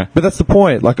 Exactly. Yeah. But that's the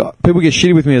point. Like, people get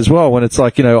shitty with me as well when it's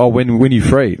like, when you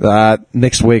free?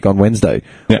 Next week on Wednesday.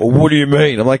 Yeah. Well, what do you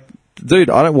mean? I'm like, dude,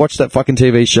 I don't watch that fucking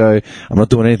TV show. I'm not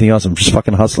doing anything else. I'm just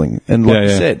fucking hustling. And like you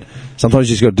said, sometimes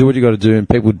you just got to do what you got to do, and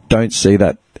people don't see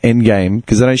that end game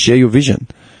because they don't share your vision.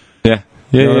 Yeah.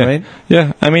 You know what I mean?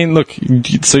 Yeah. I mean, look,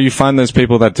 so you find those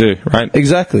people that do, right?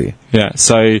 Exactly. Yeah.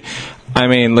 So, I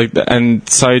mean, like, and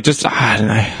so just, I don't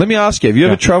know. Let me ask you, have you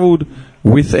ever travelled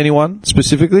with anyone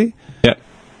specifically? Yeah.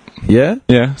 Yeah?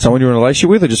 Yeah. Someone you're in a relationship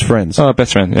with or just friends? Oh,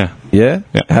 best friend, yeah. Yeah?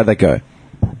 Yeah. How'd that go?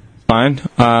 Fine.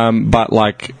 But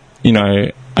like,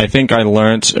 I think I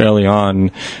learnt early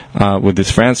on, with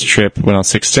this France trip when I was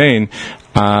 16,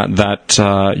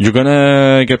 that you're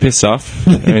gonna get pissed off,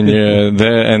 and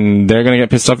they're gonna get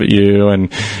pissed off at you,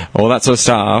 and all that sort of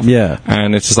stuff. Yeah.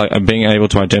 And it's just like being able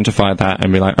to identify that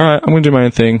and be like, all right, I'm gonna do my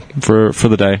own thing for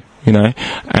the day,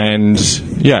 And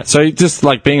yeah, so just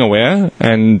like being aware,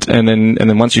 and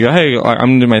then once you go, hey, I'm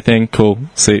gonna do my thing, cool,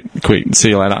 see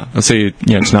you later. I'll see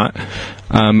you, tonight,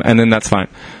 and then that's fine.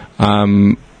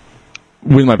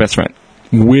 With my best friend,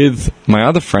 with my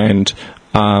other friend,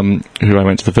 who I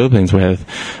went to the Philippines with,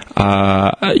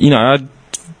 I'd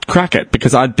crack it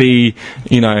because I'd be,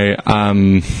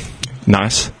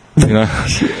 nice.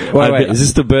 Wait, is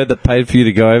this the bird that paid for you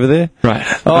to go over there? Right.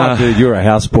 Oh, dude, you're a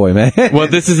houseboy, man. Well,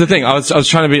 this is the thing. I was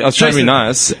trying to be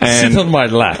nice, and sit on my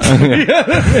lap.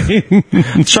 I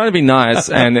was trying to be nice,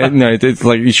 and it's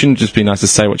like you shouldn't just be nice to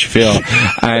say what you feel,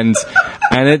 and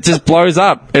it just blows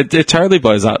up. It totally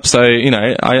blows up. So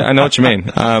I know what you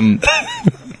mean. I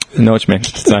know what you mean.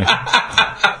 So.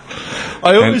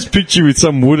 I always picture you with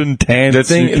some wooden tan. The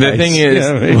thing is,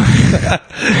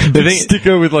 the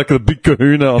sticker with like a big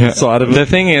kahuna on the side of it. The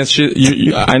thing is,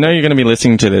 I know you're going to be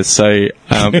listening to this, so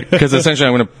because essentially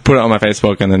I'm going to put it on my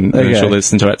Facebook, and then she'll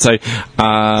listen to it. So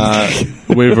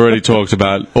we've already talked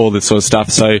about all this sort of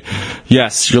stuff. So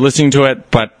yes, you're listening to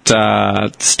it, but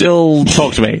still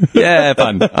talk to me. Yeah,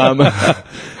 fun.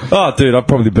 Oh, dude, I've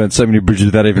probably burnt so many bridges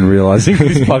without even realizing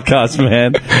this podcast,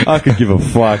 man. I could give a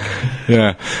fuck.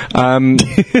 Yeah.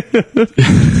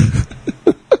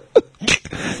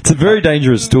 It's a very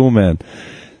dangerous tool, man.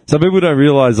 Some people don't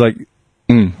realize,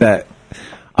 that.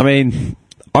 I mean,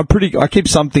 I keep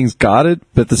some things guarded,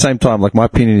 but at the same time, like, my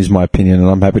opinion is my opinion, and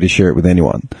I'm happy to share it with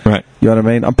anyone. Right. You know what I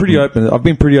mean? I'm pretty open. I've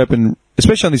been pretty open,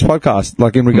 especially on this podcast,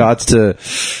 like, in regards to,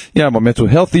 my mental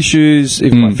health issues,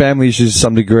 even my family issues to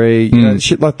some degree,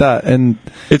 shit like that. And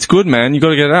it's good, man. You got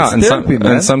to get it out. It's therapy,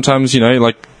 man. And sometimes,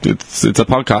 it's a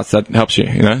podcast that helps you,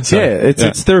 So,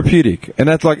 it's therapeutic. And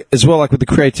that's like, as well, like with the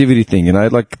creativity thing,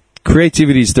 like,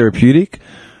 creativity is therapeutic,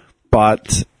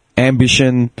 but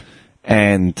ambition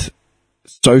and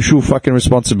social fucking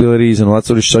responsibilities and all that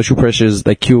sort of social pressures,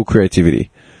 they kill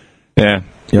creativity. Yeah.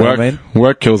 You know what I mean?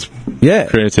 Work kills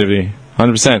creativity.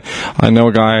 100%. I know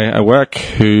a guy at work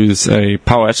who's a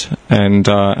poet, and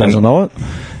doesn't know it?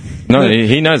 No,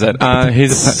 he knows it.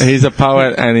 He's a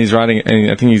poet, and he's writing,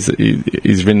 and I think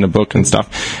he's written a book and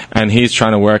stuff, and he's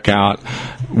trying to work out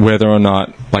whether or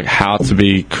not, like, how to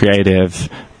be creative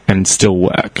and still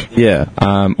work. Yeah.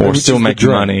 Or still make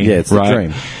money. Yeah, it's right? the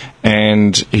dream.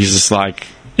 And he's just like,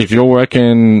 if you're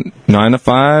working 9 to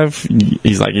 5,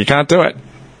 he's like, you can't do it.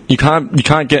 You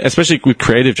can't get, especially with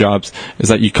creative jobs, is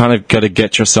that you kind of got to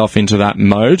get yourself into that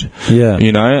mode. Yeah.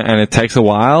 And it takes a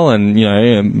while, and,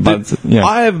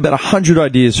 I have about 100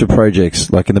 ideas for projects,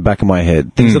 like, in the back of my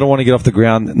head. Things that I want to get off the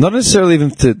ground, not necessarily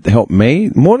even to help me,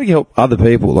 more to help other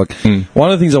people. Like,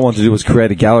 one of the things I want to do was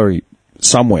create a gallery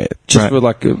somewhere, just for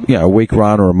like a week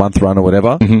run or a month run or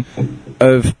whatever,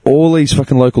 of all these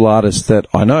fucking local artists that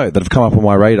I know that have come up on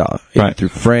my radar, either through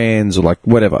friends or like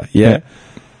whatever. Yeah.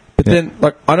 But then,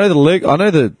 like, I know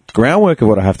the groundwork of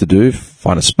what I have to do: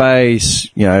 find a space,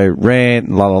 rent,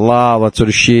 that sort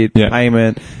of shit,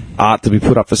 payment, art to be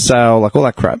put up for sale, like all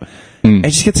that crap. And it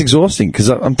just gets exhausting because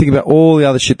I'm thinking about all the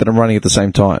other shit that I'm running at the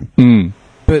same time.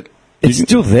 But it's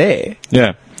still there.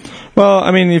 Yeah. Well,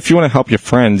 I mean, if you want to help your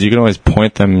friends, you can always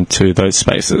point them to those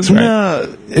spaces, right?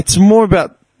 No, it's more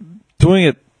about doing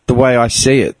it the way I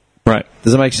see it. Right.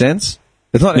 Does that make sense?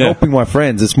 It's not helping my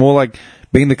friends. It's more like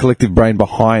being the collective brain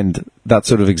behind that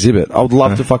sort of exhibit. I would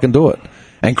love to fucking do it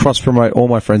and cross-promote all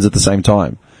my friends at the same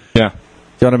time. Yeah.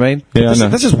 Do you know what I mean? Yeah,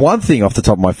 that's just one thing off the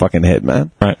top of my fucking head,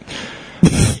 man. Right.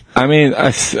 I mean,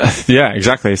 yeah,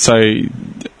 exactly. So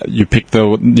you pick the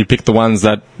ones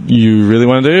that you really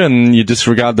want to do, and you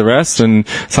disregard the rest. And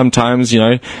sometimes,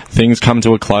 things come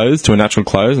to a natural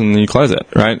close, and then you close it,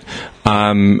 right?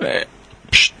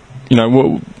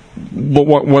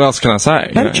 what else can I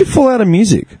say? How did you fall out of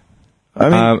music? I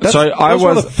mean, that's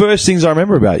one of the first things I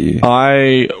remember about you.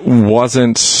 I was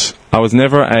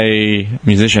never a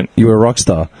musician. You were a rock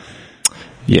star.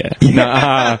 Yeah.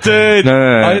 Dude.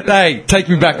 No. Hey, take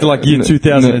me back to like year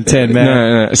 2010,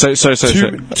 man. No. So.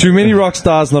 Too many rock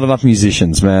stars, not enough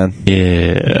musicians, man.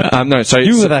 Yeah. No, so.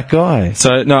 You were that guy.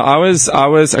 So, no, I was,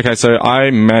 okay, so I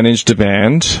managed a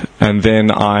band, and then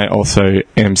I also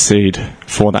MC'd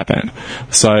for that band.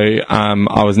 So,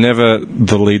 I was never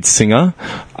the lead singer,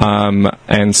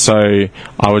 and so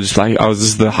I was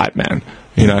just the hype man.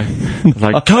 You know,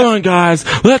 like, come on, guys,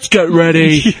 let's get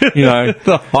ready. You know,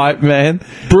 the hype man.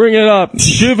 Bring it up,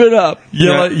 give it up.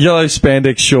 Yellow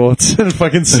spandex shorts and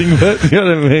fucking singlet. You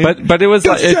know what I mean? But it was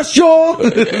like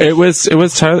it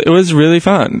was really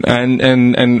fun,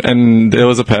 and there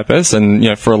was a purpose, and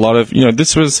you know, for a lot of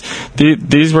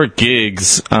these were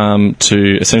gigs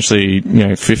to essentially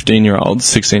 15-year-olds,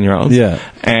 16-year-olds. Yeah.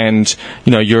 And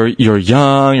you know, you're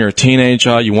young, you're a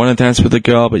teenager, you want to dance with a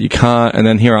girl, but you can't, and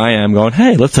then here I am going, hey,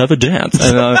 let's have a dance.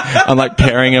 And I'm like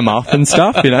pairing him off and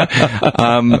stuff, you know.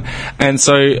 And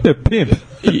so, pimp.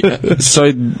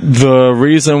 So the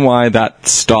reason why that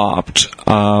stopped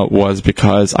was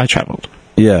because I traveled.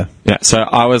 Yeah. Yeah. So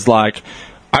I was like,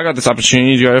 I got this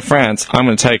opportunity to go to France. I'm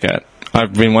going to take it.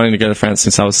 I've been wanting to go to France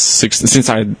since I was since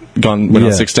I had gone when I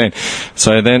was 16.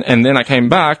 So then I came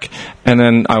back, and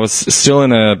then I was still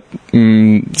in a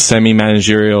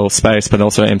semi-managerial space, but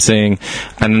also MCing.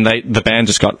 And then the band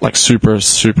just got like super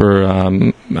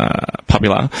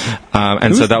popular.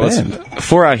 And so that was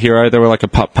For Our Hero. They were like a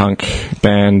pop punk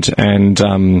band, and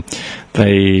do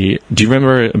you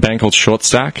remember a band called Short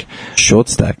Stack? Short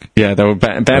Stack? Yeah, they were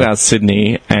band out of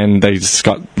Sydney, and they just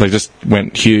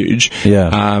went huge.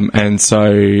 Yeah. And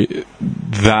so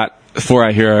that For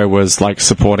Our Hero was like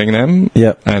supporting them.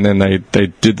 Yep. And then they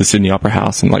did the Sydney Opera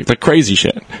House and like the crazy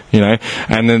shit, you know.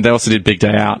 And then they also did Big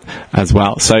Day Out as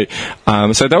well. So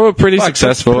they were pretty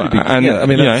successful. And I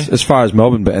mean, as far as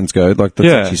Melbourne bands go, like that's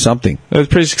actually something. It was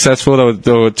pretty successful.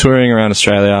 They were touring around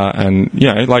Australia, and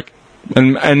you know, like.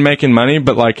 And making money,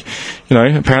 but like, you know,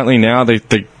 apparently now they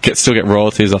still get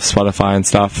royalties off Spotify and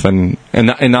stuff, and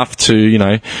enough to, you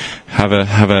know, have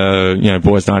a you know,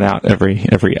 boys' night out every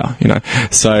year, you know.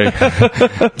 So,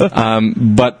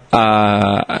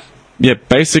 yeah,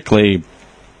 basically,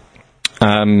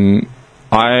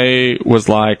 I was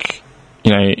like,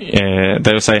 you know,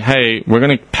 they would say, hey, we're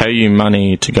going to pay you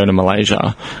money to go to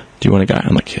Malaysia. Do you want to go?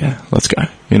 I'm like, yeah, let's go.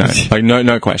 You know, like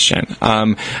no question.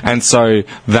 And so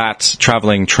that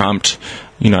traveling trumped,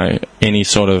 you know, any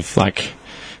sort of like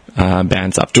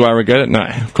band stuff. Do I regret it? No,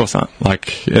 of course not.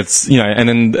 Like it's, you know,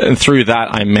 and through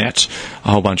that I met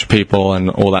a whole bunch of people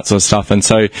and all that sort of stuff. And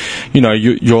so, you know,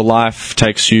 your life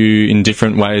takes you in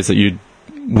different ways that you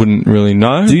wouldn't really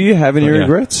know. Do you have any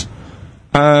regrets?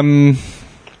 Yeah,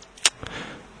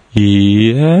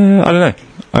 I don't know.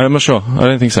 I'm not sure. I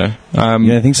don't think so. You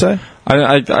don't think so?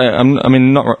 I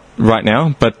mean, not right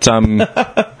now, but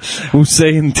we'll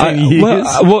see in 10 years.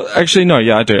 Well, actually, no.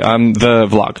 Yeah, I do. The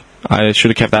vlog. I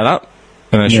should have kept that up,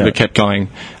 and I should have kept going.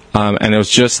 And it was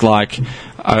just like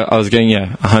I was getting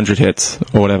 100 hits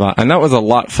or whatever, and that was a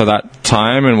lot for that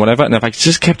time and whatever. And if I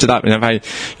just kept it up, and if I,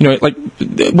 you know, like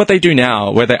what they do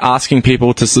now, where they're asking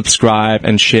people to subscribe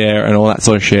and share and all that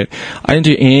sort of shit, I didn't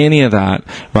do any of that,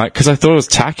 right? Because I thought it was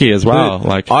tacky as well. But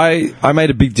like I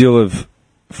made a big deal of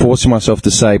forcing myself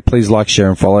to say, please like, share,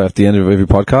 and follow at the end of every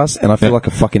podcast, and I feel like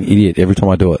a fucking idiot every time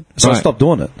I do it. So I stopped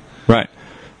doing it. Right.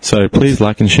 So please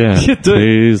like and share.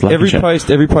 Please like and share.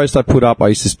 Every post I put up, I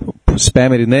used to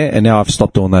spam it in there, and now I've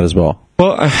stopped doing that as well.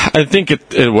 Well, I think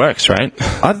it works, right?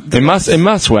 It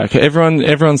must work.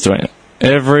 Everyone's doing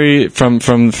it. From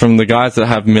the guys that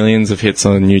have millions of hits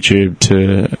on YouTube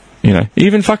to, you know,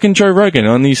 even fucking Joe Rogan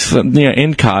on these, you know,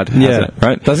 end card has it,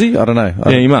 right? Does he? I don't know.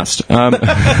 He must. He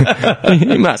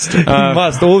must. He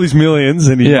must. All these millions,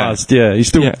 and he must. Yeah, he's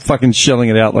still fucking shelling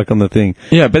it out like on the thing.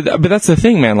 Yeah, but that's the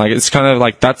thing, man. Like, it's kind of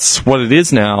like that's what it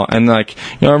is now. And like,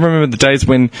 you know, I remember the days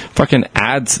when fucking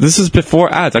ads. This is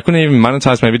before ads. I couldn't even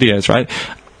monetize my videos, right?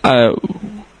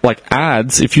 Like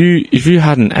ads, if you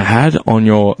had an ad on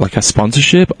your, like a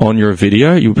sponsorship on your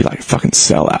video, you would be like, fucking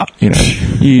sell out, you know.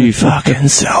 You fucking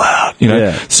sell out, you know.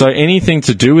 Yeah. So anything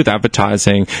to do with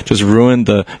advertising just ruined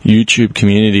the YouTube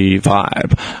community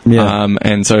vibe. Yeah.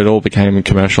 And so it all became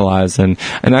commercialized, and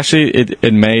actually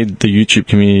it made the YouTube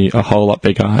community a whole lot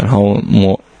bigger and a whole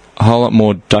lot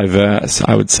more diverse,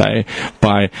 I would say,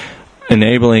 by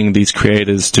enabling these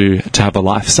creators to have a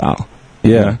lifestyle. Yeah.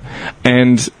 You know?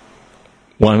 And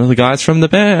one of the guys from the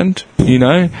band, you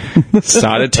know,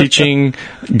 started teaching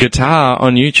guitar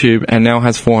on YouTube and now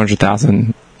has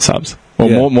 400,000 subs, or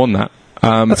Yeah. more than that.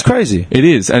 That's crazy. It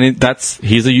is, and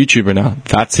he's a YouTuber now.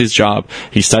 That's his job.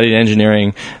 He studied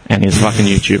engineering, and he's a fucking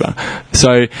YouTuber.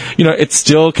 So, you know, it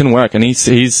still can work, and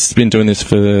he's been doing this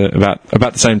for about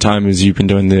the same time as you've been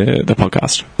doing the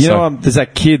podcast. You know, there's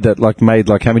that kid that like made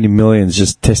like how many millions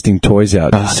just testing toys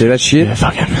out. Did you see that shit? Yeah,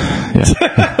 fuck him.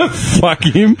 Yeah. Fuck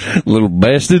him, little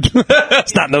bastard.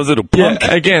 Snot nose little punk.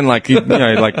 Yeah, again, like, you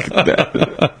know, like,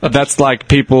 that's like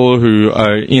people who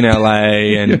are in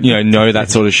LA and, you know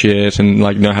that sort of shit and,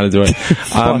 like, know how to do it.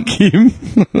 Fuck him.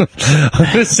 I'm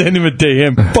gonna send him a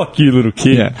DM. Fuck you, little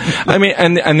kid. Yeah. I mean,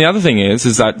 and the other thing is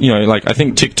that, you know, like, I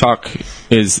think TikTok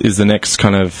is the next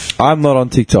kind of... I'm not on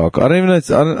TikTok. I don't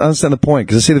understand the point,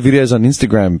 because I see the videos on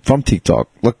Instagram from TikTok.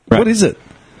 Like, Right. What is it?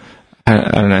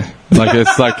 I don't know. Like,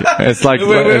 it's like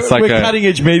we're cutting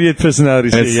edge media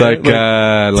personalities it's here. like,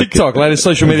 yeah? TikTok, latest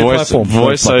social media platform.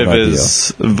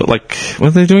 Voiceovers, like, what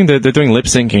are they doing? They're doing lip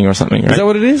syncing or something, right? Is that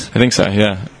what it is? I think so,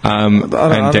 yeah. I And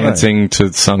don't dancing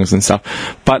to songs and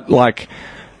stuff. But, like,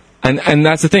 and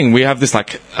that's the thing. We have this,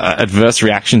 like, adverse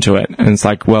reaction to it. And it's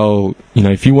like, well, you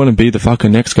know, if you want to be the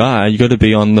fucking next guy, you got to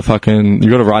be on the fucking,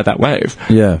 you got to ride that wave.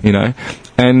 Yeah. You know?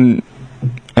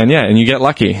 And yeah, and you get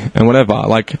lucky and whatever.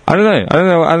 Like, I don't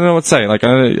know what to say. Like,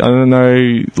 I don't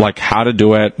know, like, how to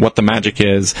do it, what the magic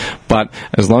is, but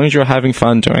as long as you're having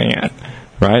fun doing it,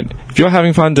 right? If you're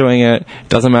having fun doing it, it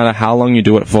doesn't matter how long you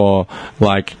do it for,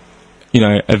 like, you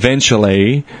know,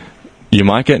 eventually you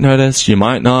might get noticed, you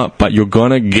might not, but you're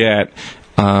gonna get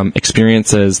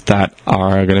experiences that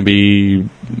are going to be, you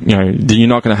know, that you're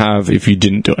not going to have if you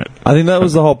didn't do it. I think that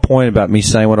was the whole point about me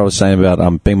saying what I was saying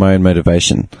about being my own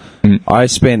motivation. I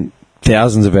spent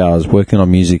thousands of hours working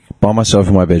on music by myself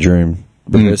in my bedroom,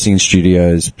 rehearsing in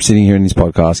studios, sitting here in this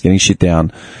podcast, getting shit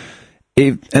down.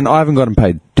 And I haven't gotten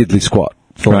paid diddly squat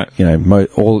for, Right. you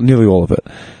know, nearly all of it.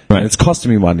 Right. And it's costing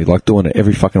me money, like doing it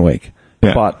every fucking week.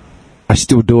 Yeah. But I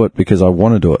still do it because I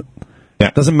want to do it. Yeah.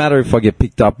 Doesn't matter if I get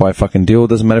picked up by a fucking deal.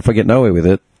 Doesn't matter if I get nowhere with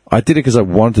it. I did it because I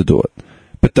wanted to do it.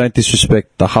 But don't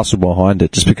disrespect the hustle behind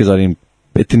it just because it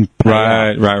didn't pay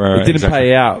out. Right. It didn't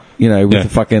pay out, you know, with the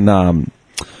fucking,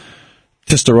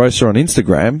 Testarossa on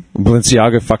Instagram.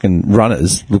 Balenciaga fucking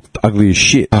runners look ugly as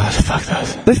shit. Oh, fuck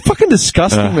those. They're fucking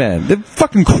disgusting, man. They're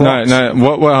fucking crocs. No.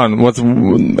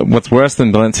 What's worse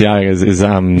than Balenciaga is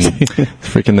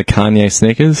freaking the Kanye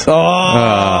sneakers.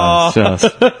 Oh. It's just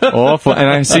awful. And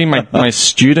I see my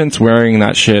students wearing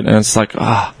that shit, and it's like,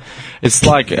 it's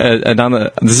like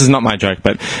another. This is not my joke,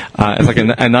 but it's like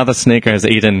another sneaker has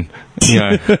eaten. You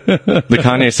know, the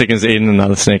Kanye sneaker has eaten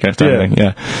another sneaker. Type of thing.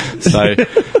 Yeah. So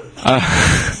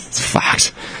it's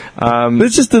fucked.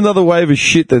 There's just another wave of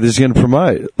shit that they're going to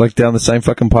promote, like down the same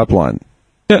fucking pipeline.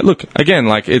 Yeah, look, again,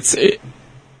 like,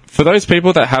 for those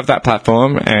people that have that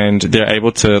platform and they're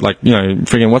able to, like, you know,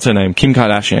 freaking, what's her name? Kim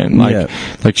Kardashian.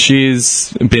 Like,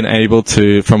 she's been able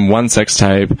to, from one sex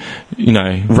tape, you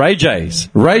know. Ray J's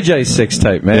sex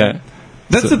tape, man. Yeah.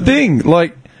 That's the thing.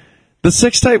 Like, the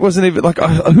sex tape wasn't even, like,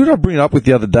 who did I bring it up with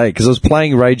the other day? Because I was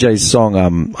playing Ray J's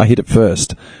song, I Hit It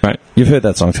First. Right. You've heard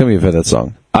that song. Tell me you've heard that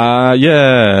song.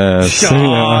 Yeah.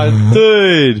 Oh,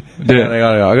 dude. Yeah. Hang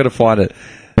on. I got to find it.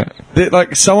 Yeah.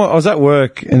 Like, I was at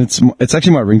work, and it's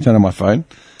actually my ringtone on my phone.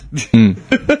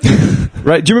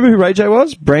 Ray, do you remember who Ray J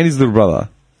was? Brandy's little brother.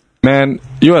 Man,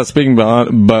 you are speaking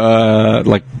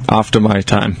like, after my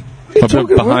time.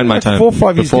 Behind my time. 4 or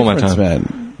 5 years before my difference, time.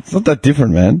 man. It's not that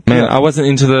different, man. Man, I wasn't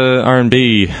into the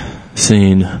R&B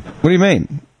scene. What do you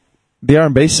mean? The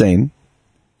R&B scene?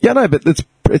 Yeah, no, but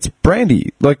it's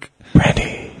Brandy. Like,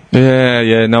 Brandy.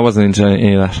 Yeah, no, I wasn't into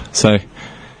any of that. So,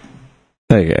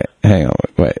 okay, hang on,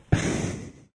 wait.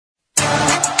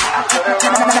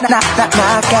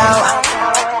 Knockout.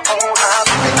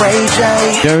 Ray J.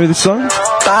 You remember this song?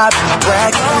 Bob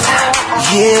Brackett.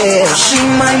 Yeah, she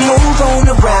might move on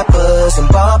to rappers and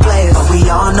ball players, but we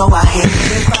all know I hit it.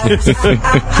 I'm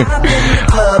in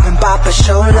the club and bop a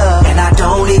show up, and I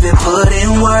don't even put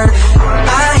in work.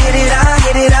 I hit it.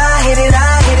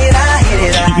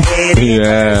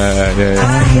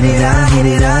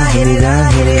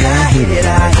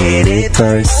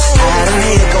 First. Out of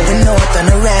here, going north on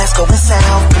the rest, going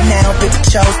south, but now Big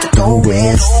chose to go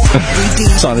west.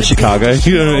 Sign of Chicago. I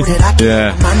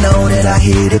know that I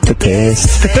hit it the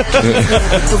best.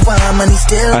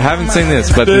 I haven't seen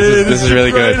this, but this is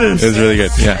really good. It was really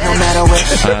good. Yeah. No matter where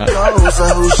she goes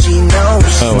or who she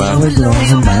knows. Oh wow.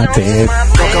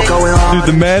 Dude,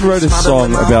 the man wrote a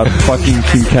song about fucking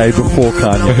Kim K before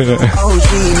Kanye.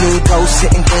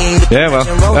 Yeah,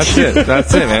 well, that's it.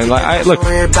 That's it, man. Like, look.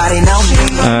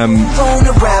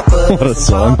 What a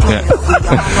song. Yeah.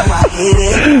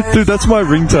 Dude, that's my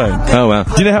ringtone. Oh, wow.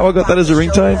 Do you know how I got that as a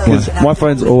ringtone? Because my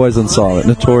phone's always on silent,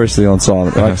 notoriously on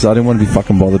silent, right? Because I didn't want to be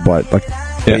fucking bothered by like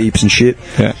beeps and shit.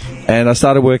 Yeah. And I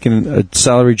started working a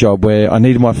salary job where I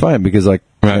needed my phone because like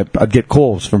Right. I'd get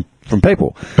calls from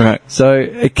people. Right. So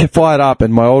it fired up,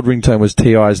 and my old ringtone was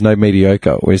T.I.'s No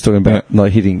Mediocre, where he's talking about not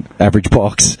hitting average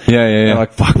box. Yeah. And I'm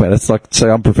like, fuck, man, that's like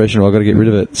so unprofessional. I've got to get rid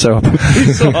of it. So I put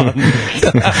this on.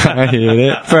 I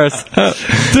hear it first. How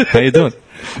you doing?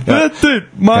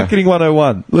 Dude, Marketing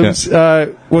 101.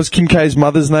 Was Kim K's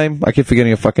mother's name? I keep forgetting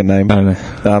her fucking name. I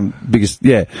don't know.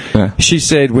 Yeah. She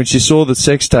said when she saw the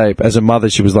sex tape as a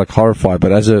mother, she was like horrified,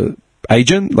 but as a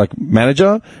agent, like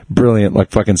manager, brilliant,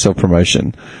 like fucking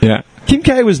self-promotion. Yeah. Kim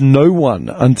K was no one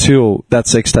until that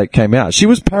sex tape came out. She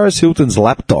was Paris Hilton's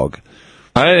lapdog.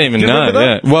 I didn't even Do you know. remember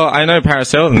Yeah. that? Well, I know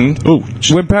Paris Hilton. Ooh.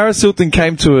 When Paris Hilton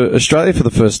came to Australia for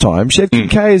the first time, she had Kim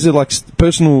K as a like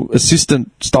personal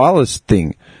assistant stylist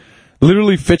thing,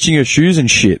 literally fetching her shoes and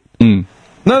shit. No,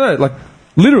 like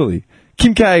literally.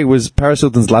 Kim K was Paris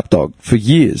Hilton's lapdog for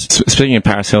years. Speaking of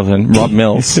Paris Hilton, Rob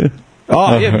Mills.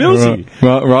 Oh, yeah, Millsy.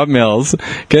 Rob Mills.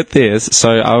 Get this.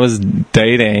 So I was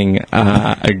dating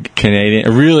a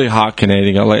really hot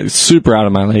Canadian, like super out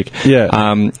of my league. Yeah.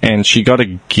 And she got a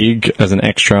gig as an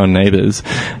extra on Neighbours.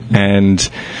 And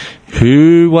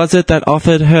who was it that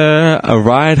offered her a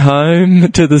ride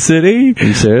home to the city? Are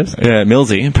you serious? Yeah,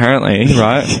 Millsy, apparently,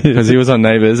 right? Because he was on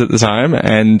Neighbours at the time.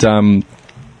 And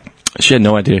she had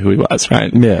no idea who he was,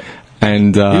 right? Yeah.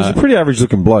 And he was a pretty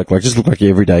average-looking bloke, like just looked like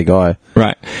your everyday guy.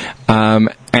 Right.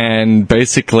 And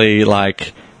basically,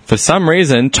 like, for some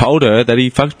reason, told her that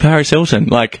he fucked Paris Hilton.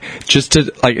 Like, just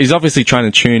to, like, he's obviously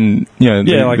trying to tune, you know.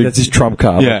 Yeah, that's his trump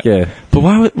card. Yeah. Like, yeah. But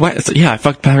why, I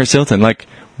fucked Paris Hilton. Like,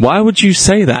 why would you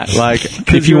say that? Like,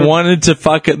 if you wanted to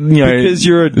fuck it, you know. Because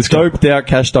you're a doped out,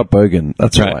 cashed up bogan.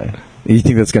 That's right. why. You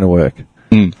think that's going to work?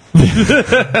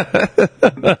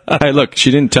 Hey, look,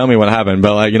 she didn't tell me what happened,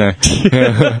 but like, you know.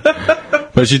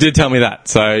 But she did tell me that.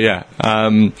 So, yeah.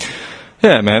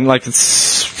 Yeah, man, like,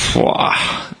 it's,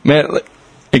 man,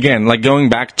 again, like, going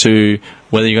back to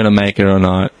whether you're going to make it or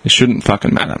not, it shouldn't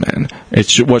fucking matter, man.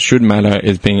 What should matter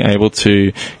is being able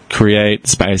to creative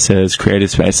spaces,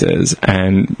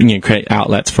 and, you know, create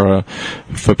outlets for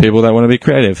people that want to be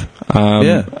creative.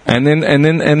 Yeah. And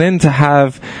then to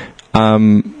have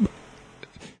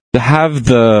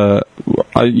I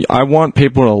want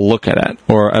people to look at it,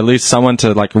 or at least someone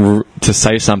to like to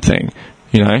say something,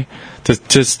 you know,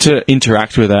 just to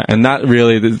interact with it, and that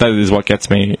is what gets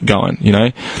me going, you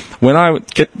know. When I was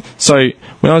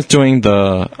doing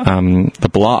the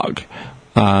blog,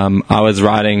 I was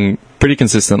writing pretty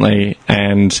consistently,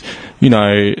 and you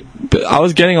know, I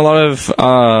was getting a lot of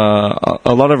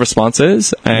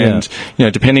responses, and you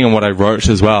know, depending on what I wrote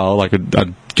as well, like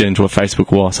I'd get into a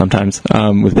Facebook war sometimes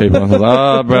with people. I was like,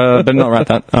 oh, bro, better not write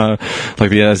that. Like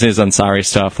the Aziz Ansari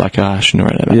stuff, like I shouldn't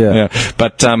write that. Yeah.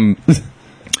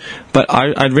 But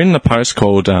I'd written a post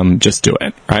called "Just Do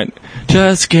It," right?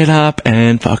 Just get up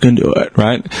and fucking do it,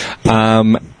 right?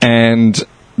 And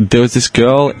there was this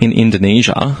girl in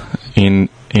Indonesia, in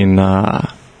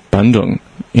Bandung,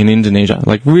 in Indonesia,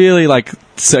 like really like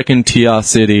second tier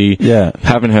city. Yeah,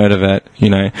 haven't heard of it, you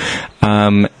know.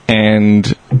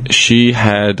 And she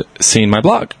had seen my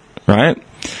blog, right?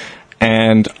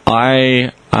 And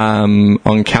I, on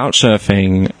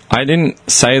Couchsurfing, I didn't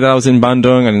say that I was in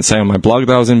Bandung. I didn't say on my blog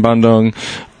that I was in Bandung,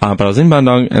 but I was in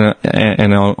Bandung,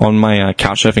 and on my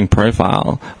Couchsurfing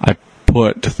profile, I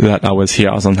put that I was here.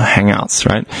 I was on the Hangouts,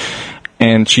 right?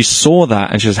 And she saw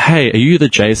that, and she says, "Hey, are you the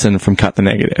Jason from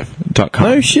cutthenegative.com?"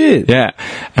 No shit. Yeah.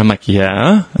 I'm like,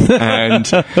 yeah.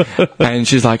 And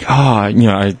she's like, oh, you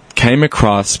know, I came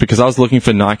across, because I was looking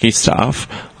for Nike stuff,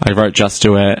 I wrote Just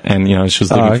Do It, and, you know, she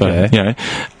was looking for,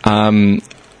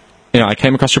 you know, I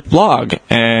came across your blog,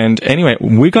 and anyway,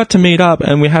 we got to meet up,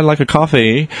 and we had like a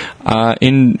coffee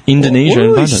in Indonesia.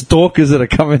 What are these stalkers that are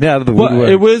coming out of the woodwork? Well,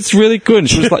 it was really good.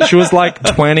 She was like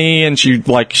 20, and she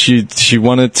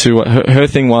wanted to. Her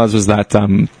thing was that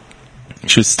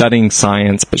she was studying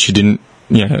science, but she didn't.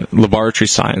 Yeah, laboratory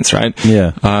science, right?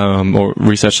 Yeah. Or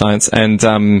research science,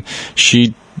 and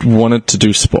she wanted to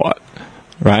do sport,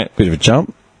 right? Bit of a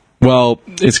jump. Well,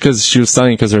 it's because she was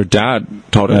studying because her dad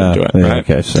told her to do it, right?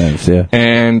 Okay, thanks, yeah.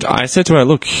 And I said to her,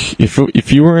 look,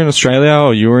 if you were in Australia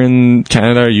or you were in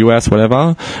Canada or US,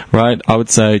 whatever, right, I would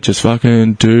say just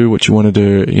fucking do what you want to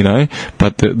do, you know?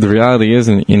 But the reality is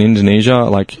in Indonesia,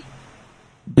 like,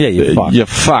 Yeah, you're fucked. You're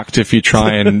fucked if you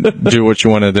try and do what you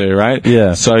want to do, right?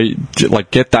 Yeah. So,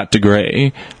 like, get that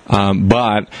degree,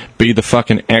 but be the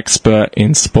fucking expert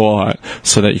in sport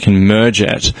so that you can merge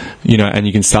it, you know, and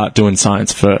you can start doing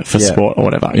science for sport or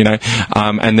whatever, you know.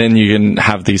 And then you can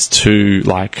have these two,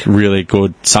 like, really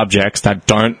good subjects that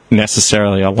don't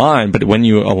necessarily align, but when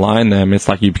you align them, it's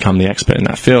like you become the expert in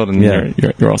that field, and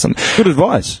you're awesome. Good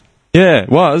advice. Yeah, it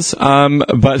was.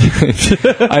 But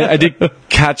I did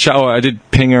I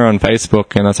did ping her on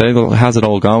Facebook, and I said, "Look, how's it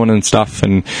all going and stuff?"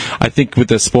 And I think with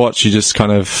the sport, she just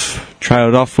kind of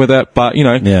trailed off with it. But, you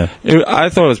know, I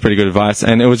thought it was pretty good advice.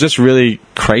 And it was just really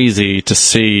crazy to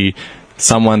see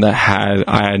someone that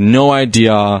I had no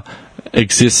idea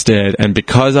existed. And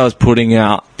because I was putting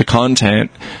out the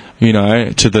content, you know,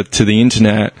 to the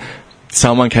internet,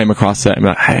 someone came across it and be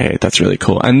like, "Hey, that's really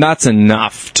cool." And that's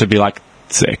enough to be like,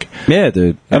 sick. Yeah,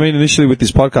 dude. I mean, initially with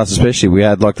this podcast especially, we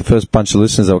had like the first bunch of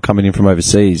listeners that were coming in from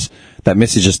overseas that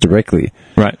messaged us directly.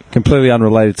 Right. Completely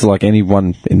unrelated to like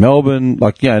anyone in Melbourne.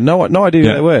 Like, yeah, no idea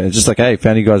who they were. It's just like, hey,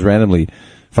 found you guys randomly.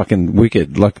 Fucking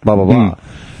wicked. Like, blah, blah, blah.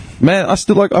 Man, I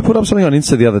still like, I put up something on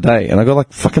Insta the other day and I got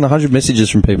like fucking 100 messages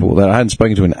from people that I hadn't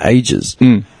spoken to in ages.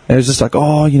 And it was just like,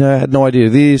 oh, you know, I had no idea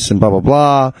this and blah, blah,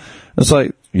 blah. And it's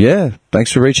like, yeah,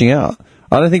 thanks for reaching out.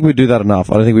 I don't think we do that enough.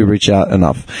 I don't think we reach out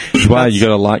enough. Wow, you got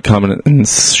to like, comment, and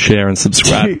share and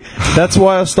subscribe. That's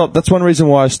why I stopped. That's one reason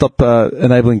why I stopped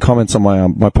enabling comments on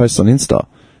my posts on Insta.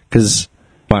 Because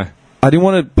why? I didn't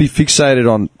want to be fixated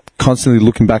on constantly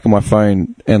looking back at my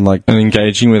phone and like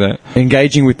engaging with it,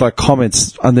 engaging with like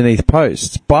comments underneath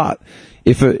posts. But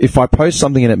if I post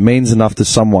something and it means enough to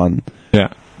someone,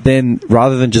 then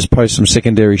rather than just post some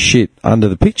secondary shit under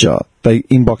the picture, they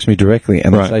inbox me directly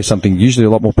and they say something usually a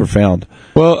lot more profound.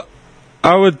 Well,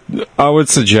 I would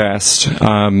suggest.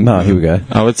 Here we go.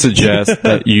 I would suggest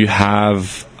that you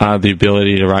have the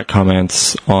ability to write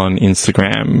comments on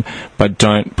Instagram, but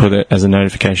don't put it as a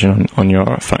notification on your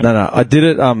phone. No, I did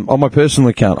it on my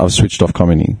personal account. I've switched off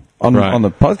commenting on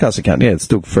the podcast account. Yeah, it's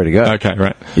still free to go. Okay,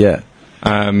 right. Yeah.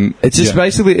 It's just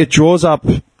basically it draws up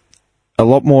a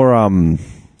lot more. I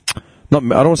don't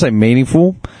want to say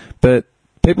meaningful, but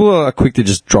people are quick to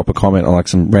just drop a comment on like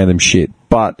some random shit.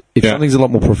 But if something's a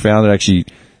lot more profound that actually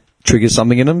triggers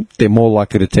something in them, they're more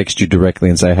likely to text you directly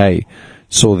and say, "Hey,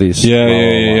 saw this."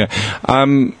 Yeah,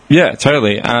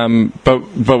 totally. But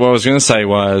what I was going to say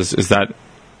is that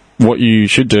what you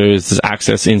should do is just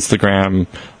access Instagram,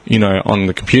 you know, on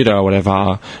the computer or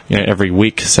whatever, you know, every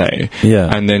week, say. Yeah.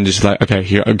 And then just like, okay,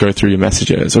 here, I'll go through your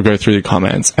messages or go through the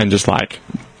comments and just like,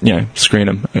 you know, screen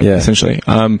them, essentially.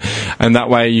 And that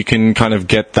way you can kind of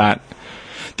get that.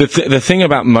 The thing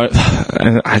about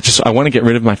I want to get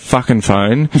rid of my fucking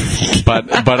phone,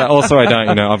 but also I don't,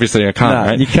 you know, obviously I can't,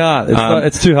 right? You can't.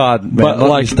 It's too hard, man, but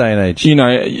like this day and age. You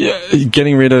know,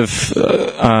 getting rid of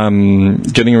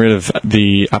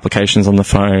the applications on the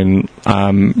phone,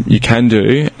 you can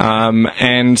do,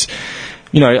 and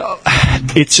you know,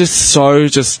 it's just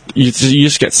you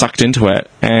just get sucked into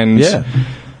it, and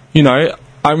you know.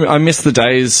 I miss the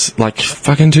days like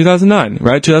fucking 2009,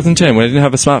 right? 2010, when I didn't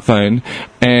have a smartphone,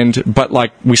 but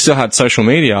like we still had social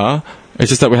media. It's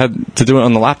just that we had to do it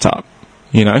on the laptop,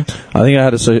 you know. I think I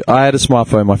had a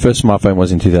smartphone. My first smartphone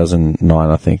was in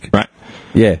 2009, I think. Right.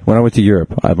 Yeah, when I went to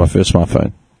Europe, I had my first smartphone.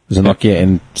 It was a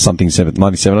Nokia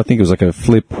N97, I think. It was like a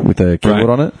flip with a keyboard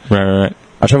on it. Right.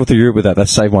 I traveled to Europe with that. That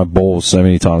saved my balls so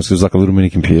many times because it was like a little mini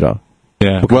computer.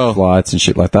 Yeah. Well, flights and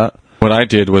shit like that. What I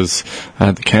did was I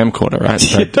had the camcorder, right?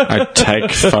 So I'd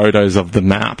take photos of the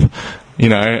map, you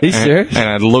know, and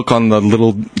I'd look on the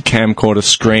little camcorder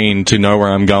screen to know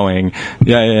where I'm going.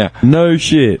 Yeah. No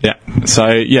shit. Yeah. So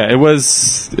it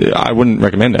was. I wouldn't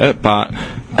recommend it, but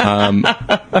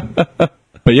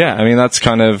yeah. I mean, that's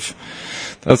kind of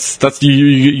that's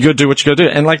you got to do what you got to do,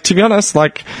 and like to be honest,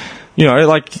 like. You know,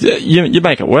 like, you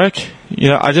make it work. You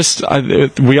know,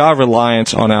 we are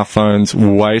reliant on our phones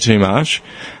way too much.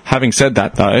 Having said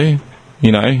that, though,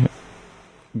 you know,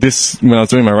 when I was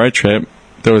doing my road trip,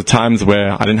 there were times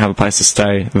where I didn't have a place to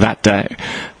stay that day.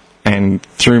 And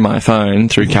through my phone,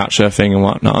 through couch surfing and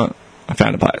whatnot, I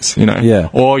found a place, you know. Yeah.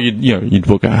 Or you'd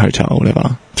book a hotel or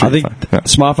whatever. I think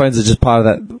smartphones are just part of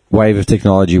that wave of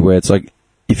technology where it's like,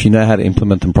 if you know how to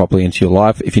implement them properly into your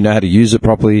life, if you know how to use it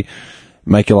properly,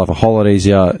 make your life a whole lot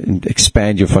easier and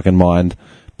expand your fucking mind.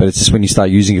 But it's just when you start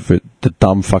using it for the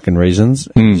dumb fucking reasons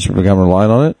and you just become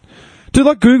reliant on it. Dude,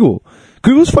 like Google.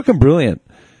 Google's fucking brilliant.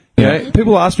 You know,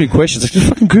 people ask me questions. Like, just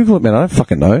fucking Google it, man. I don't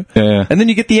fucking know. Yeah. And then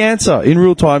you get the answer in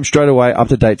real time, straight away, up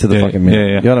to date to the fucking minute.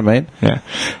 Yeah. You know what I mean?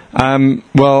 Yeah.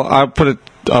 Well, I'll put it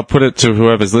I'll put it to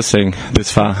whoever's listening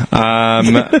this far.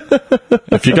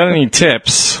 If you got any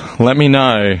tips, let me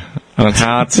know on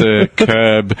how to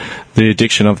curb the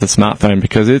addiction of the smartphone,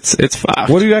 because it's fucked.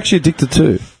 What are you actually addicted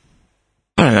to?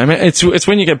 I don't know. I mean, it's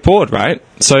when you get bored, right?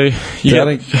 So you you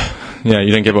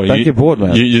don't get bored. Don't get bored,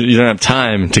 man. You don't have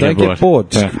time to Don't get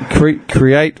bored. Just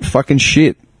create fucking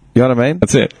shit. You know what I mean?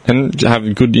 That's it. And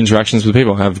have good interactions with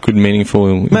people. Have good, meaningful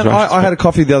interactions. Man, I had a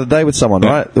coffee the other day with someone,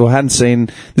 right? Who I hadn't seen.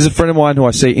 This is a friend of mine who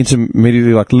I see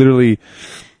intermittently, like literally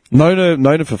known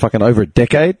her for fucking over a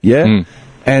decade, yeah? Mm.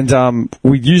 And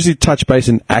we usually touch base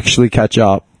and actually catch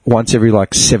up once every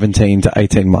like 17 to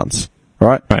 18 months,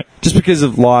 right? Right. Just because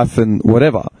of life and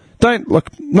whatever.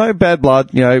 No bad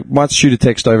blood, you know, might shoot a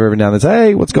text over every now and then, say,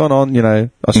 hey, what's going on? You know,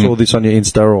 I saw this on your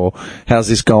Insta, or how's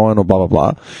this going, or blah, blah,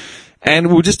 blah. And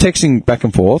we were just texting back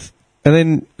and forth, and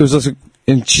then it was like,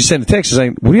 and she sent a text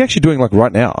saying, what are you actually doing like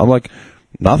right now? I'm like,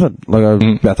 nothing. Like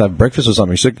I'm about to have breakfast or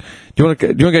something. She's like, do you want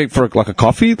to go for like a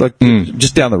coffee? Like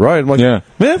just down the road. I'm like,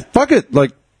 man, fuck it.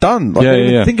 Like done. Like, don't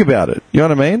even think about it. You know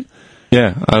what I mean?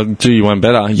 Yeah, I'll do you one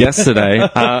better. Yesterday,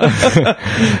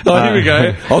 here we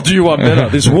go. I'll do you one better.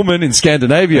 This woman in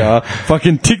Scandinavia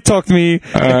fucking TikToked me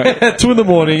at 2 a.m,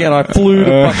 and I flew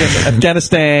to fucking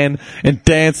Afghanistan and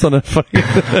danced on a fucking.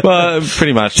 Well,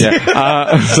 pretty much,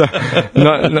 yeah. So,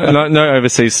 no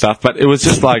overseas stuff, but it was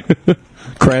just like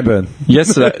Cranbourne.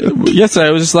 Yesterday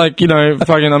it was just like, you know,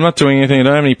 fucking, I'm not doing anything. I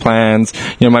don't have any plans.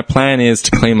 You know, my plan is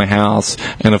to clean my house,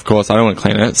 and of course I don't want to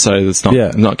clean it, so it's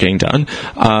not getting done.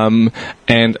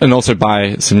 And also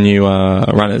buy some new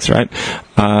runners, right?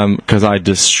 Because I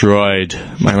destroyed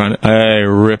my runners. I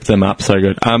ripped them up so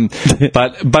good.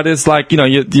 But it's like, you know,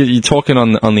 you're talking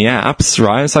on the apps,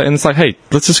 right? It's like, hey,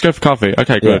 let's just go for coffee.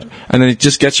 Okay, good. Yeah. And then it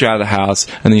just gets you out of the house,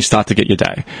 and then you start to get your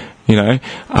day. You know,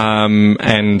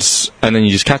 and then you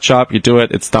just catch up, you do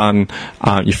it, it's done,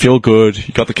 you feel good,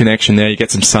 you got the connection there, you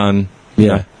get some sun.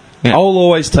 Yeah. I'll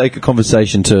always take a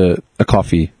conversation to a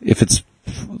coffee if it's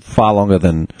far longer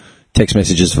than text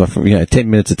messages for 10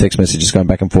 minutes of text messages going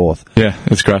back and forth. Yeah,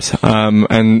 it's gross.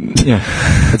 And yeah,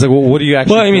 it's like, well, what do you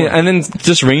actually? Well, I mean, and then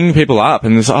just ringing people up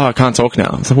and it's, I can't talk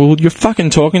now. It's like, well, you're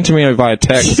fucking talking to me via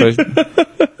text. So.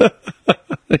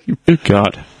 Good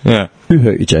God. Yeah. Who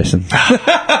hurt you, Jason?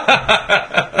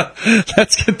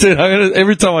 That's good, dude.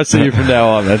 Every time I see you from now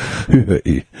on, man, who hurt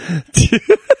you?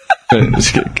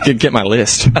 Just get my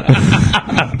list.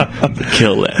 The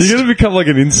kill list. You're going to become like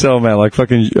an incel, man, like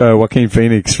fucking Joaquin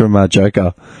Phoenix from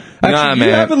Joker. Actually, man.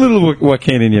 You have a little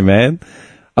Joaquin in you, man.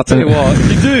 I'll tell you what,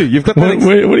 you do. You've got that.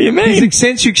 What do you mean? His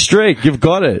eccentric streak. You've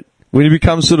got it. When you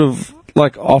become sort of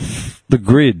like off the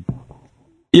grid.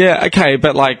 Yeah, okay,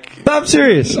 but like... No, I'm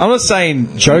serious. I'm not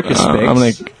saying Joker specs. I'm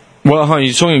like... Well, are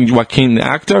you talking Joaquin the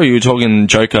actor, or are you talking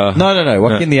Joker? No.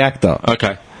 Joaquin the actor.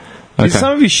 Okay.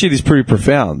 Some of his shit is pretty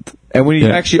profound. And when he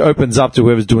actually opens up to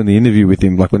whoever's doing the interview with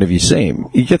him, like whenever you see him,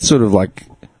 he gets sort of like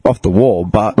off the wall,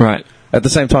 but at the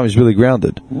same time he's really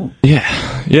grounded. Yeah.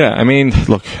 I mean,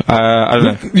 look, I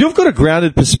don't know. You've got a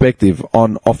grounded perspective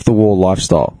on off-the-wall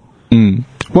lifestyle. Mm.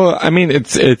 Well, I mean,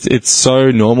 it's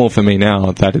so normal for me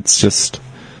now that it's just...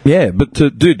 Yeah, but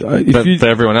dude, for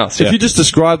everyone else, if you just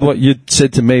described what you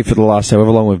said to me for the last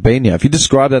however long we've been here, if you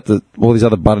describe that to all these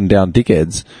other button-down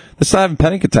dickheads, they're still having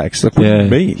panic attacks. Like, what do you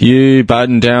mean? You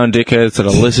button-down dickheads that are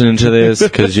listening to this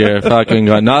because you're fucking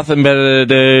got nothing better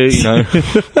to do, you know.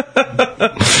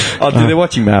 Oh, dude, they're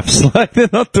watching Maps. Like, they're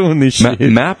not doing this shit.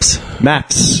 Maps?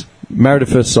 Maps. Married at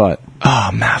First Sight.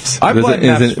 Oh, Maps. I blame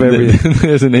Maps for everything.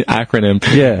 There's an acronym.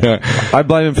 Yeah. I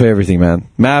blame him for everything, man.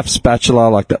 Maps, Bachelor,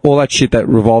 like that, all that shit that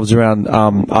revolves around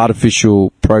artificial,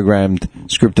 programmed,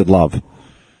 scripted love.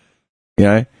 You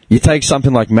know? You take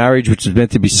something like marriage, which is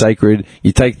meant to be sacred.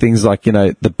 You take things like, you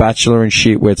know, The Bachelor and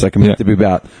shit, where it's like meant to be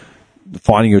about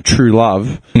finding your true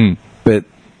love. Mm. But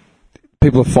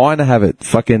people are fine to have it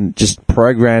fucking just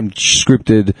programmed,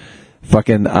 scripted,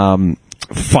 fucking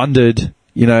funded,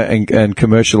 you know, and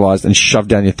commercialized and shoved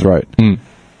down your throat. Mm.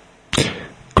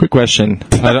 Quick question.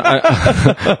 I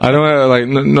don't want to, like,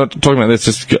 not talking about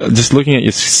this, just looking at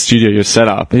your studio, your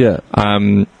setup. Yeah.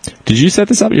 Did you set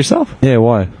this up yourself? Yeah,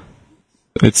 why?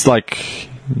 It's like,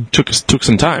 took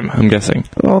some time, I'm guessing.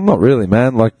 Oh, not really,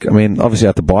 man. Like, I mean, obviously I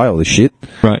have to buy all this shit.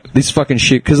 Right. This fucking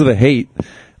shit, because of the heat,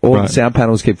 all the sound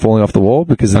panels keep falling off the wall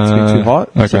because it's been too hot.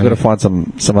 Okay. So I've got to find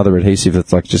some other adhesive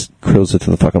that's like just grills it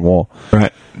to the fucking wall.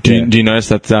 Right. Do you notice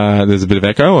that there's a bit of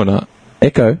echo or not?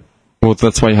 Echo? Well,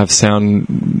 that's why you have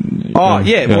sound. Oh,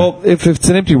 yeah. Well, if it's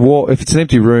an empty wall, if it's an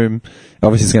empty room,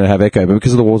 obviously it's going to have echo. But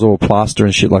because of the walls are all plaster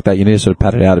and shit like that, you need to sort of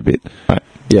pat it out a bit. Right.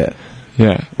 Yeah.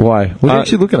 Yeah. Why? What are you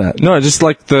actually looking at? No, just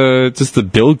like the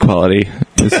build quality.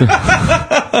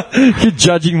 You're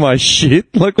judging my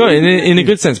shit? Like, No, in a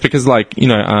good sense, because like, you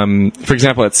know, for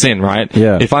example, at Sin, right?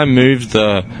 Yeah. If I moved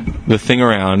the thing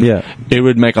around, Yeah. it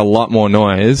would make a lot more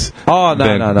noise. Oh, no.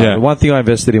 Yeah. The one thing I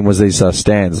invested in was these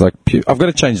stands. Like, I've got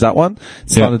to change that one.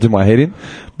 It's starting to do my head in.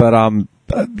 But,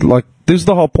 like, this is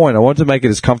the whole point. I wanted to make it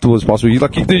as comfortable as possible. You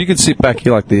could sit back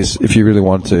here like this if you really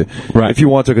want to. Right. If you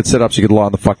want to, I could set up so you could lie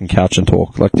on the fucking couch and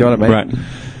talk. Like, do you know what I mean? Right.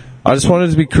 I just wanted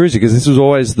it to be cruisy because this was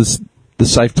always the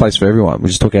safe place for everyone. We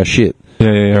just talk our shit. Yeah.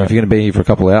 If you're going to be here for a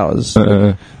couple of hours,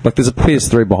 like there's a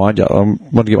PS3 behind you. I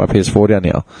want to get my PS4 down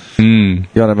here. You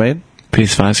know what I mean?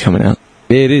 PS5's coming out.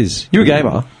 Yeah, it is. You're a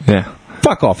gamer. Yeah.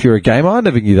 Fuck off. You're a gamer. I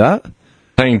never knew that.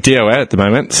 Playing DOA at the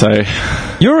moment, so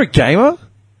You're a gamer?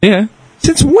 yeah.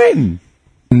 Since when?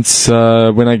 It's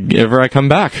whenever I come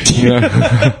back. You know?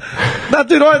 No,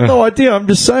 dude, I had no idea. I'm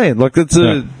just saying. Like, it's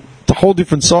a whole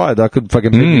different side I could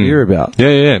fucking make you hear about.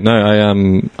 Yeah.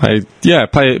 No, I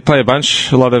play a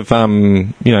bunch, a lot of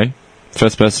you know,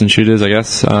 first person shooters, I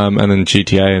guess, and then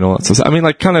GTA and all that sort of stuff. I mean,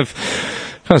 like kind of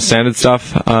standard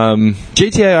stuff.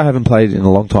 GTA I haven't played in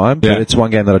a long time, but Yeah. it's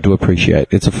one game that I do appreciate.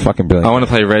 It's a fucking brilliant. I want to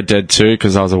play Red Dead 2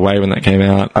 because I was away when that came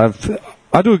out.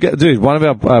 Dude, one of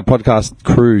our podcast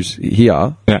crews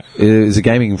here Yeah. is a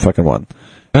gaming fucking one.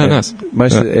 Oh, And nice.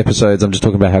 Most of the episodes, I'm just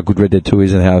talking about how good Red Dead 2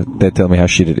 is and how they're telling me how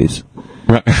shit it is.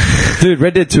 Right. Dude,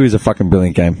 Red Dead 2 is a fucking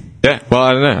brilliant game. Yeah. Well,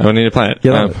 I don't know. I need to play it.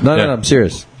 Yeah, no, I'm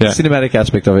serious. Yeah. The cinematic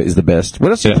aspect of it is the best.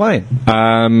 What else are you playing?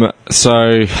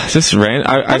 So just ran.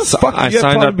 How the fuck I do you have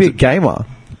signed time up. to be a gamer?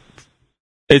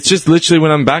 It's just literally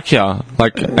when I'm back here,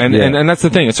 like, and that's the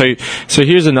thing. So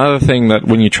here's another thing that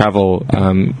when you travel,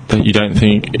 that you don't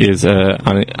think is a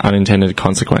unintended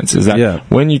consequence is that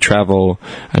when you travel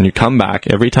and you come back,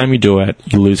 every time you do it,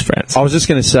 you lose friends. I was just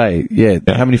going to say,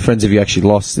 how many friends have you actually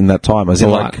lost in that time? As A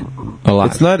in, lot. like, A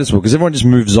lot. it's noticeable because everyone just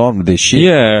moves on with their shit.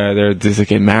 Yeah, they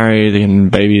get married, they get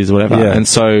babies, whatever. Yeah. And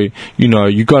so, you know,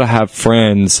 you got to have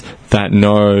friends that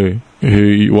know who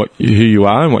you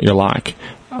are and what you're like.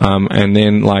 And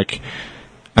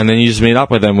then you just meet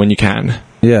up with them when you can.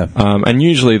 Yeah. And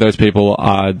usually those people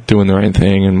are doing their own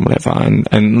thing and whatever,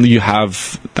 and you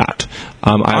have that.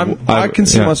 I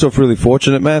consider myself really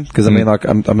fortunate, man, because I mean, like,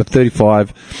 I'm at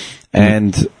 35,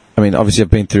 and I mean, obviously, I've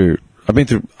been through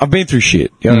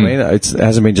shit. You know what I mean? It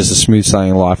hasn't been just a smooth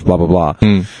sailing life, blah blah blah.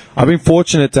 I've been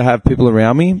fortunate to have people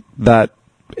around me that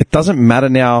it doesn't matter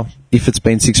now if it's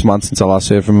been 6 months since I last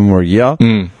heard from them or a year.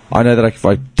 I know that if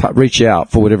I reach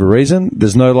out for whatever reason,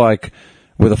 there's no like,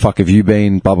 where the fuck have you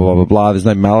been? Blah blah blah blah blah. There's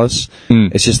no malice.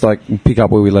 It's just like pick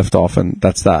up where we left off, and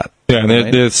that's that. Yeah, and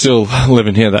they're still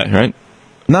living here, though, right?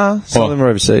 Nah, some of them are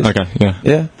overseas. Okay, yeah.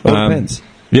 Yeah, all depends.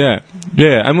 Yeah,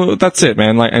 and well, that's it,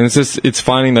 man. Like, and it's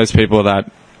finding those people that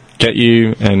get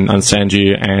you and understand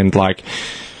you, and like,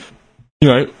 you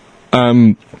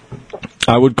know,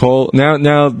 I would call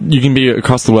now you can be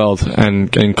across the world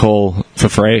and call for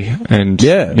free, and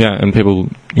and people,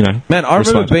 you know, man, I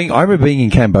remember being in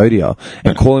Cambodia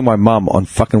and calling my mum on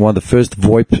fucking one of the first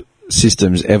VoIP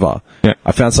systems ever. Yeah.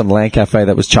 I found some LAN cafe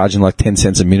that was charging like 10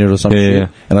 cents a minute or something,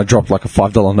 and I dropped like a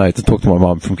 $5 note to talk to my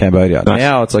mum from Cambodia. Nice.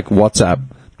 Now it's like WhatsApp.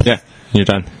 Yeah, you're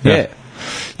done. Yeah.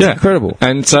 Yeah, incredible.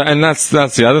 And that's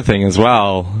the other thing as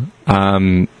well.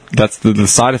 That's the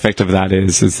side effect of that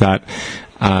is that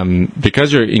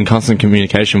because you're in constant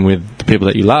communication with the people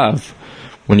that you love,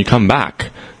 when you come back,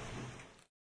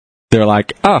 they're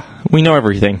like, we know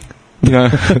everything. You know,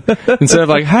 instead of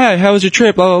like, hey, how was your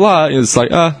trip? Blah blah blah. It's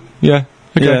like, yeah.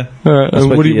 Okay. Yeah. All right. I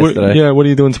spoke What to you yesterday. are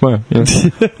you doing tomorrow? Yeah.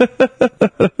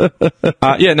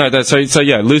 So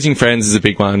losing friends is a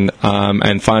big one,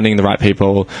 and finding the right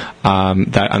people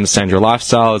that understand your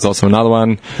lifestyle is also another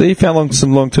one. So you found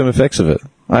some long-term effects of it.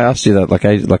 I asked you that like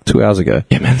 2 hours ago.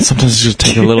 Yeah, man. Sometimes it just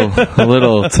take a little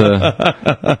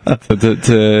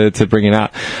to bring it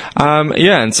out.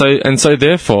 And so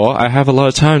therefore, I have a lot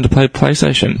of time to play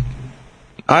PlayStation.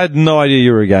 I had no idea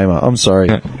you were a gamer. I'm sorry.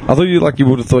 Yeah. I thought you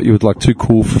would have thought you were like too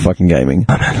cool for fucking gaming.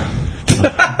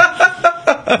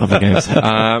 Other games.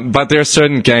 But there are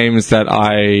certain games that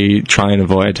I try and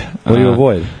avoid. What do you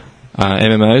avoid?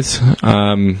 MMOs.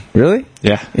 Really?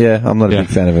 Yeah. Yeah, I'm not a big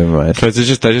fan of MMOs. Because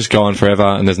they just go on forever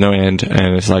and there's no end,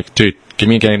 and it's like, dude, give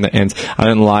me a game that ends. I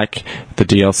don't like the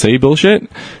DLC bullshit.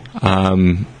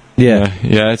 Yeah,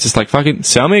 it's just like, fucking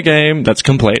sell me a game that's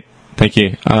complete. Thank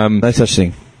you. No such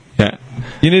thing. Yeah.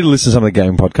 You need to listen to some of the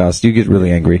gaming podcasts. You get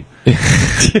really angry. And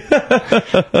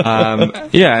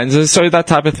so that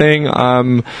type of thing.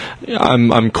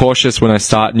 I'm cautious when I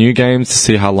start new games to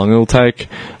see how long it'll take.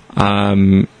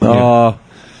 Yeah.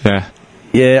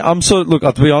 Yeah, I'm sort of, look,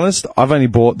 to be honest, I've only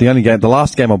bought, the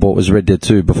last game I bought was Red Dead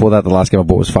 2. Before that, the last game I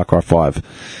bought was Far Cry 5.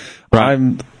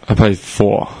 Right. I played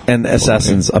 4. And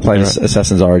Assassins. I played Right.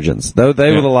 Assassin's Origins. They were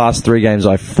the last 3 games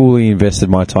I fully invested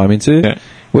my time into. Yeah.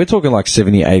 We're talking like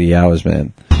 70, 80 hours,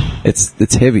 man.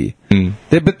 It's heavy.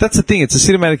 But that's the thing. It's a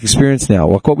cinematic experience now.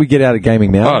 Like what we get out of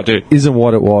gaming now Oh, dude. isn't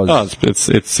what it was. Oh, it's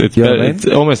You know what I better, mean? it's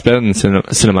almost better than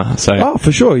cinema. So Oh,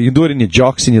 for sure. You can do it in your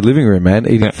jocks in your living room, man.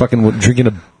 Eating drinking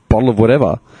a bottle of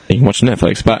whatever. you can watch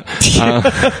Netflix,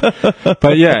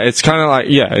 but yeah, it's kind of like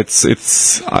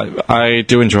I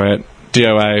do enjoy it.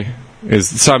 DOA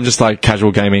so I'm just like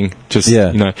casual gaming,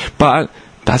 but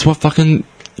that's what fucking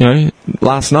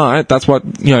last night. That's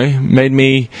what made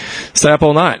me stay up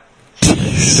all night.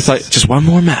 It's like just one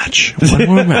more match.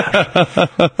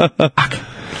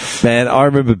 Man, I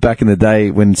remember back in the day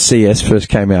when CS first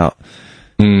came out.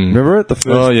 Remember it? The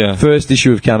first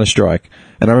issue of Counter-Strike.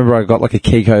 And I remember I got like a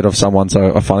key code of someone,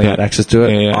 so I finally had access to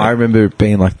it. Yeah. I remember it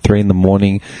being like 3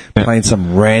 a.m, playing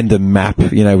some random map,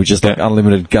 with just like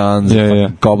unlimited guns,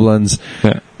 and goblins.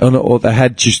 Yeah. Or they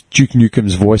had just Duke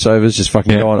Nukem's voiceovers just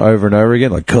fucking going over and over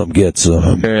again, like, come get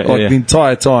some. The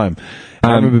entire time.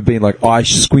 I remember being like, eyes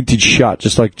squinted shut,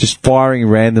 just firing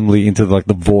randomly into like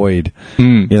the void,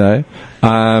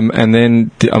 And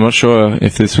then I'm not sure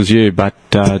if this was you, but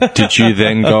did you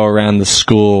then go around the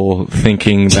school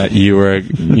thinking that you were,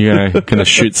 going to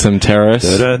shoot some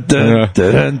terrorists?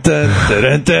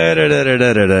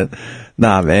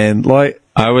 Nah, man.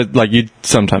 I would you'd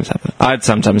sometimes have that. I'd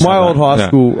sometimes. My have old that. high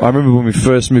school. I remember when we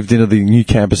first moved into the new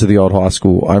campus of the old high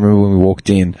school. I remember when we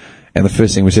walked in. And the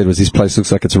first thing we said was, this place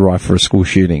looks like it's ripe for a school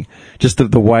shooting. Just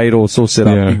the way it all sort of set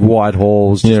up, big wide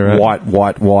halls, just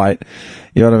white.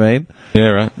 You know what I mean? Yeah,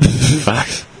 right.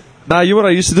 Facts. No, you know what I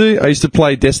used to do? I used to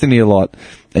play Destiny a lot.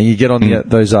 And you get on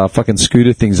those fucking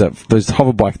scooter things, those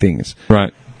hover bike things.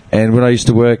 Right. And when I used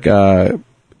to work the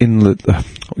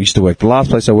last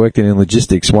place I worked in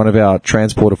logistics, one of our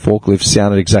transporter forklifts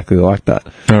sounded exactly like that.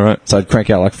 All right. So I'd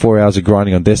crank out like 4 hours of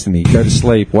grinding on Destiny, go to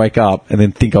sleep, wake up, and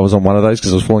then think I was on one of those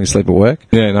because I was falling asleep at work.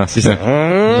 Yeah, nice. You know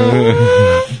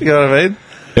what I mean?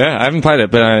 Yeah, I haven't played it,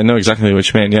 but I know exactly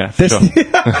what you mean. Yeah, for sure.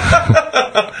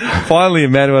 Finally, a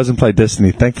man who hasn't played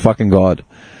Destiny. Thank fucking God.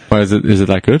 Why, is it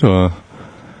that good, or?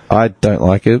 I don't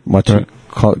like it. My two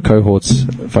cohorts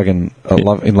fucking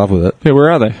in love with it. Yeah, where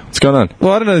are they? What's going on?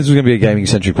 Well, I don't know. This was going to be a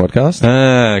gaming-centric podcast.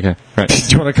 Okay. Right. Do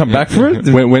you want to come back for it?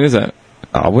 When is that?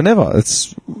 Oh, whenever.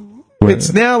 It's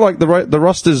now like the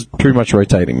roster's pretty much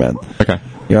rotating, man. Okay.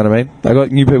 You know what I mean? I got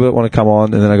new people that want to come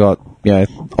on, and then I got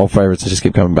old favourites that just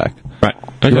keep coming back. Right.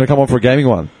 Okay. You want to come on for a gaming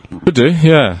one? Could do.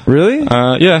 Yeah. Really?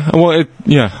 Yeah. Well,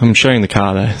 I'm sharing the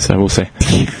car though, so we'll see.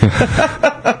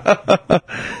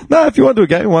 No, if you want to do a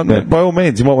gaming one, by all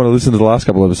means, you might want to listen to the last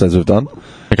couple of episodes we've done.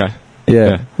 Okay.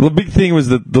 Yeah. The big thing was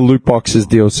the loot boxes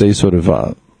DLC sort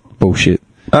of bullshit.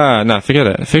 No, forget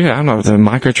it. I'm not the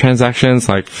microtransactions.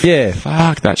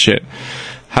 Fuck that shit.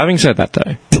 Having said that,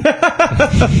 though,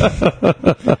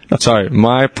 so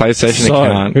my PlayStation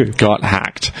account got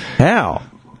hacked. How?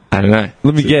 I don't know.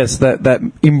 Let me guess. That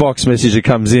inbox message that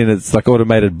comes in, it's like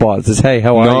automated bot. It says, "Hey,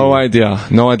 how are you?"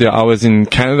 No idea. I was in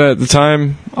Canada at the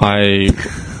time.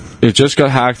 It just got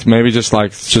hacked. Maybe just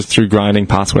through grinding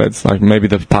passwords. Like maybe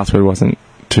the password wasn't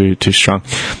too strong.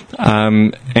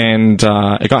 And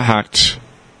it got hacked.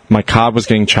 My card was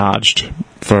getting charged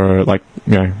for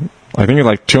I think it was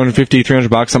like $250,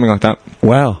 $300, something like that.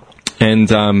 Wow. And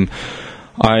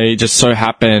I just so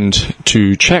happened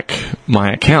to check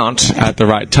my account at the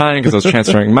right time because I was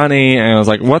transferring money, and I was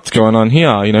like, "What's going on here?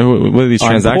 What are these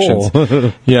transactions?"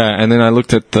 Yeah, and then I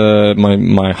looked at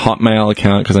my Hotmail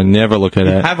account because I never look at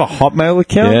it. You have a Hotmail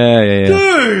account? Yeah.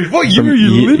 Dude, what year are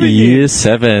you living in? Year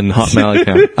 7 Hotmail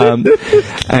account.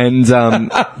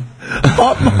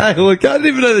 Hotmail. I didn't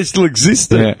even know they still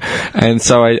existed. Yeah, and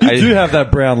so I do have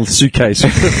that brown suitcase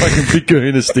with the fucking Big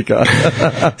Kahuna sticker.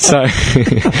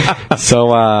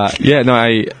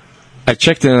 I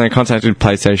checked in and I contacted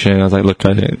PlayStation and I was like, "Look,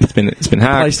 it's been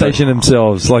hacked." PlayStation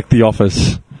themselves, like The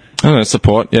Office. I don't know,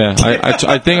 support. Yeah,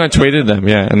 I think I tweeted them.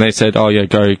 Yeah, and they said, "Oh yeah,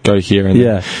 go here." And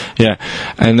yeah,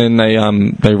 and then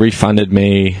they refunded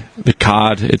me. The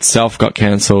card itself got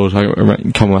cancelled.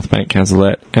 Commonwealth Bank cancelled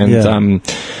it, and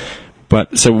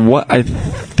But so what I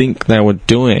think they were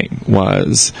doing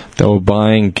was they were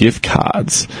buying gift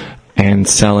cards and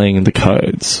selling the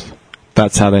codes.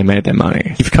 That's how they made their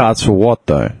money. Gift cards for what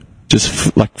though?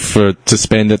 Just to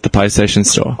spend at the PlayStation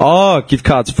Store. Oh, gift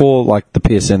cards for like the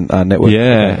PSN network.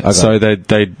 Yeah. Okay. So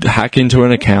they'd hack into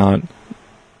an account,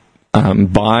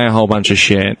 buy a whole bunch of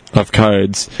shit of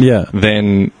codes. Yeah.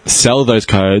 Then sell those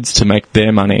codes to make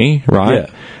their money, right?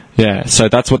 Yeah. Yeah, so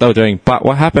that's what they were doing. But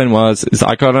what happened is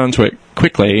I got onto it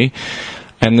quickly,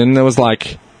 and then there was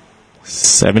like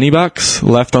 $70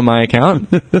 left on my account.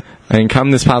 And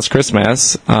come this past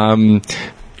Christmas,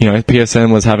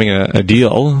 PSN was having a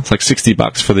deal. It's like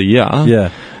 $60 for the year.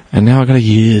 Yeah. And now I got a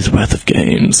year's worth of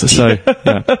games. So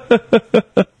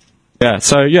yeah.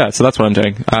 So that's what I'm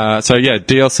doing.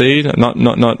 DLC.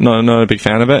 Not a big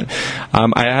fan of it.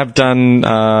 I have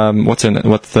done what's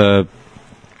the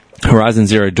Horizon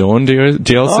Zero Dawn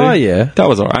DLC. Oh yeah, that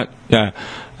was alright. Yeah,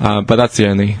 but that's the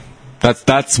only.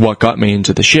 That's what got me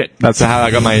into the shit. That's how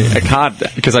I got a card,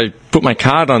 because I put my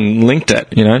card on, linked it.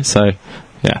 So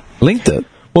yeah, linked it.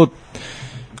 Well,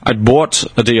 I bought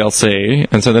a DLC,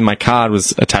 and so then my card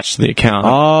was attached to the account.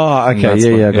 Oh,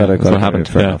 okay, I got it. What happened?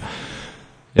 Yeah.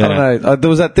 I don't know. There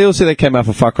was that DLC that came out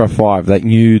for Far Cry 5, that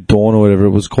New Dawn or whatever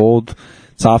it was called.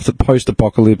 It's after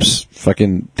post-apocalypse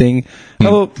fucking thing.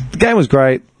 Oh, look, the game was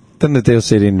great. Then the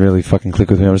DLC didn't really fucking click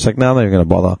with me. I was like, no, I'm not even going to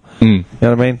bother. You know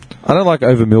what I mean? I don't like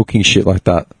over-milking shit like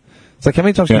that. It's like, how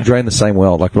many times can you drain the same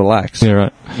well? Like, relax. Yeah,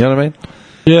 right. You know what I mean?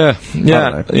 Yeah,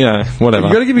 whatever.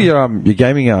 You got to give me your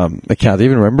gaming account. Do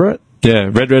you even remember it? Yeah,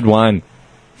 Red Wine.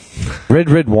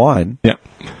 Red Wine? Yeah.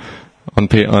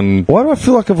 On. Why do I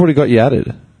feel like I've already got you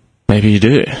added? Maybe you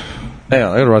do. Hang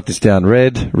on, I got to write this down.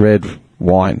 Red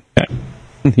Wine. Yeah.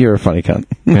 You're a funny cunt.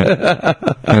 Yeah.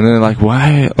 And then, like,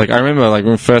 why? Like, I remember, like,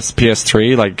 when first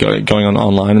PS3, like, going on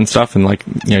online and stuff, and, like,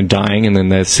 dying, and then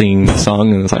they're singing the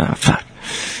song, and it's like,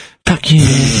 fuck you.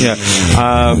 Yeah.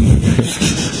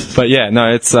 But yeah,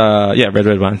 no, it's,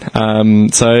 Red Wine.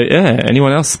 So yeah,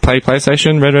 anyone else play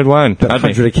PlayStation? Red Wine.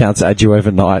 100 accounts add you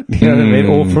overnight. You know what I mean?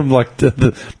 All from, like, the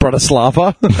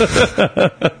Bratislava.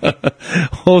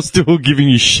 All still giving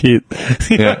you shit.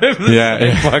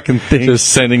 Yeah. Fucking thing. Just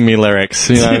sending me lyrics,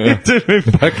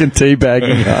 fucking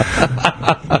teabagging.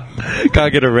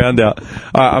 Can't get a round out.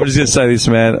 Alright, I'm just going to say this,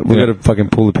 man. We've got to fucking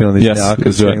pull the pin on this now,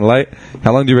 because it's getting late.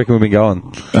 How long do you reckon we've been going?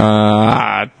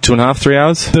 2.5, 3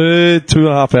 hours?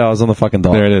 2.5 hours on the fucking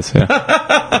dot. There it is,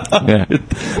 yeah.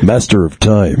 Master of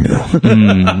time.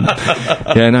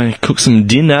 Yeah, no, cook some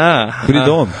dinner. What are you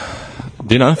doing?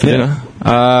 Dinner?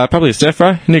 Probably a stir fry.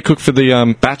 I need to cook for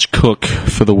the batch cook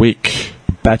for the week.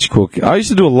 Batch cook. I used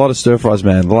to do a lot of stir fries,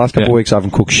 man. The last couple of weeks I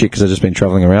haven't cooked shit because I've just been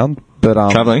travelling around. But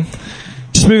travelling?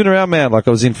 Just moving around, man. Like,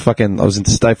 I was in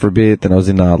state for a bit, then I was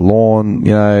in Lawn,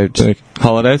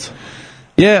 Holidays?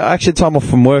 Yeah, I actually had time off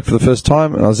from work for the first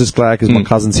time, and I was just glad because my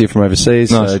cousin's here from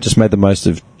overseas, nice. So just made the most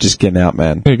of just getting out,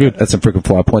 man. Yeah, good. Had some freaking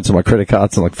flyer points on my credit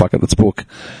cards, and like, fuck it, let's book.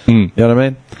 You know what I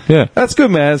mean? Yeah. That's good,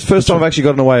 man. It's the first time I've actually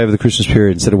gotten away over the Christmas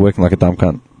period instead of working like a dumb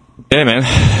cunt. Yeah, man.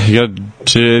 You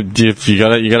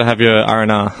gotta have your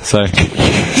R&R, so...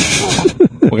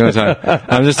 What can I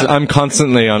say? I'm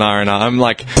constantly on R&R. I'm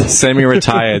like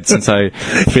semi-retired since I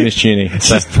finished uni.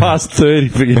 So. Just past 30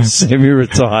 for getting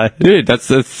semi-retired. Dude, that's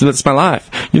my life.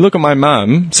 You look at my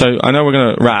mum, so I know we're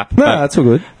going to wrap. No, that's all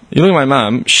good. You look at my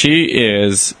mum, she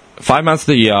is 5 months of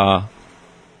the year out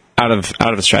of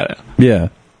Australia. Yeah.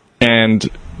 And,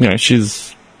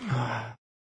 she's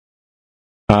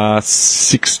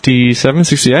 67,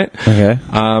 68. Okay.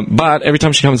 But every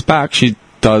time she comes back, she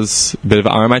does a bit of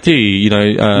RMIT,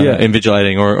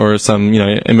 invigilating or some,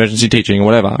 emergency teaching or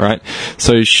whatever, right?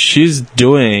 So she's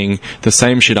doing the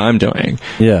same shit I'm doing.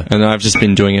 Yeah. And I've just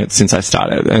been doing it since I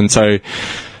started. And so,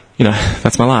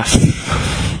 that's my life.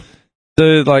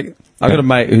 So, like, I've got a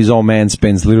mate whose old man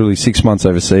spends literally 6 months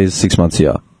overseas, 6 months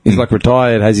here. He's, like,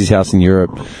 retired, has his house in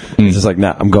Europe. He's just like,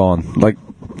 nah, I'm gone. Like,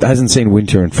 hasn't seen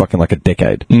winter in fucking, like, a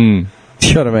decade. Do you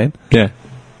know what I mean? Yeah.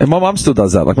 And my mum still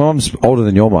does that. Like, my mum's older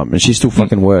than your mum, and she still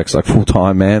fucking works, like,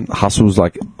 full-time, man. Hustles,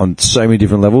 like, on so many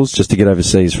different levels just to get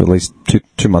overseas for at least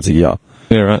two months a year.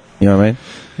 Yeah, right. You know what I mean?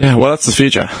 Yeah, well, that's the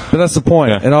future. But that's the point.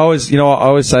 Yeah. And I always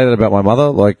say that about my mother.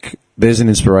 Like, there's an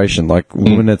inspiration. Like, a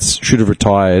woman that should have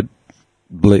retired,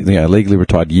 legally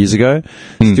retired years ago,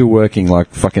 still working,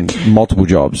 like, fucking multiple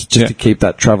jobs just to keep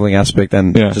that travelling aspect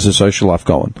and just a social life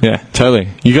going. Yeah, totally.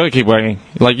 You got to keep working.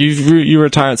 Like, you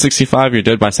retire at 65, you're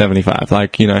dead by 75.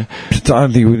 Like, I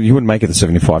don't think you wouldn't make it to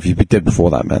 75. You'd be dead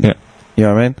before that, man. Yeah. You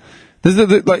know what I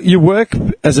mean? Like, you work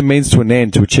as a means to an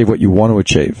end to achieve what you want to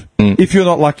achieve. If you're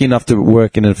not lucky enough to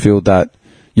work in a field that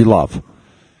you love.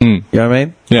 You know what I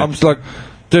mean? Yeah. I'm just like,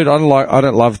 dude, I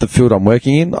don't love the field I'm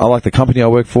working in. I like the company I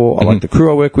work for. I like the crew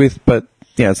I work with, but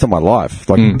it's not my life.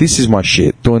 Like, this is my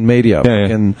shit. Doing media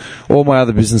and all my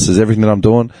other businesses, everything that I'm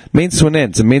doing means to an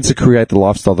end. It means to create the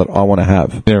lifestyle that I want to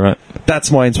have. Yeah, right. That's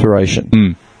my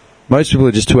inspiration. Most people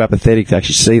are just too apathetic to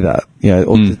actually see that,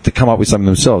 or to come up with something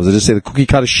themselves. They just see the cookie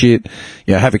cutter shit,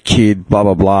 have a kid, blah,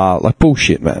 blah, blah. Like,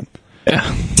 bullshit, man. Yeah.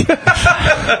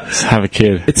 Just have a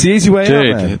kid. It's the easy way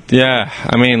Dude, out, man. yeah.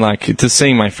 I mean, like, just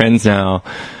seeing my friends now,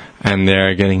 and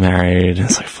they're getting married,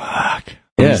 it's like, fuck.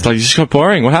 Yeah. It's like, you just got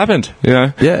boring. What happened? You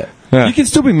know? Yeah. Yeah. You can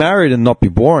still be married and not be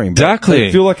boring. But Exactly.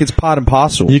 I feel like it's part and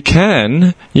parcel. You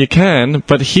can,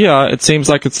 but here, it seems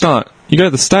like it's not. You go to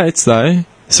the States, though,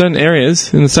 certain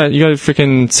areas in the States, you go to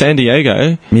freaking San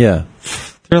Diego, Yeah.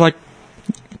 there are, like,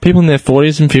 people in their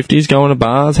 40s and 50s going to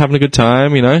bars, having a good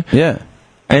time, you know? Yeah.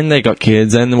 And they got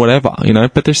kids and whatever, you know,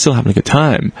 but they're still having a good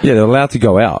time. Yeah, they're allowed to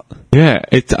go out. Yeah,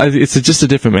 it's just a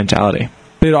different mentality.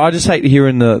 But I just hate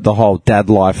hearing the whole dad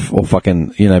life or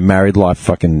fucking, married life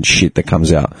fucking shit that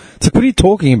comes out. It's like, what are you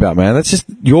talking about, man? That's just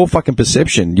your fucking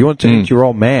perception. You want to eat your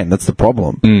old man. That's the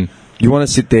problem. You want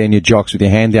to sit there in your jocks with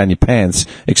your hand down your pants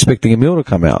expecting a meal to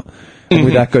come out. And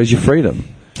with that goes your freedom.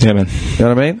 Yeah, man. You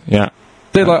know what I mean? Yeah.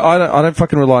 They're like, I don't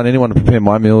fucking rely on anyone to prepare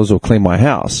my meals or clean my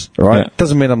house, all right? Yeah.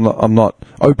 Doesn't mean I'm not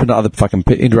open to other fucking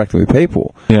interacting with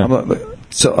people. Yeah.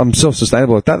 I'm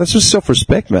self-sustainable like that. That's just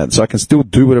self-respect, man. So I can still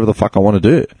do whatever the fuck I want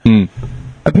to do. And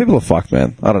people are fucked,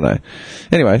 man. I don't know.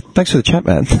 Anyway, thanks for the chat,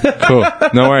 man. Cool.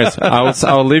 No worries.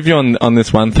 I'll leave you on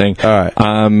this one thing. All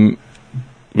right.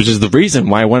 Which is the reason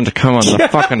why I wanted to come on the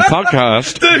fucking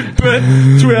podcast. Dude, Brett,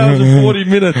 2 hours and 40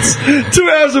 minutes. 2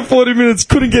 hours and 40 minutes.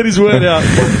 Couldn't get his word out.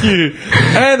 Fuck you.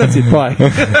 And that's it. Bye.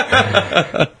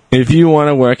 If you want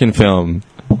to work in film,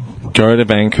 go to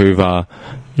Vancouver.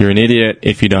 You're an idiot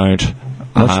if you don't.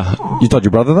 You told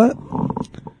your brother that?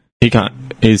 He can't.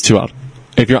 He's too old.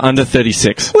 If you're under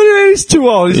 36. What do you mean he's too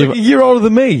old? He's like a year older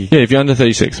than me. Yeah, if you're under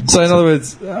 36. So in other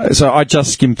words, so I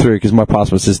just skimmed through because my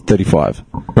passport says 35.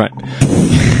 Right.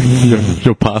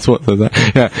 your passport says that.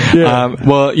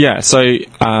 Yeah. So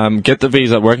get the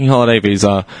visa, working holiday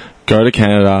visa, go to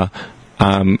Canada,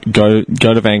 go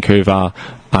to Vancouver.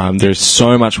 There's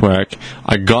so much work.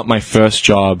 I got my first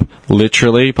job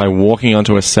literally by walking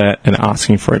onto a set and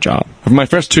asking for a job. My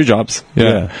first 2 jobs.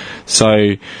 Yeah.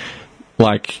 So,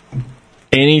 like,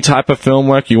 any type of film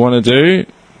work you want to do,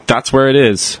 that's where it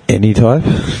is. Any type?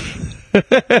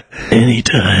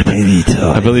 Anytime.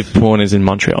 I believe porn is in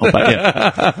Montreal, but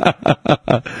yeah.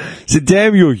 So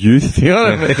damn your youth, you know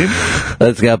what I mean?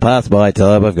 Let's go past my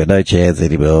time. I've got no chance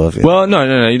anymore. Well,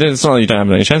 no. It's not that you don't have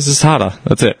any chance. It's harder.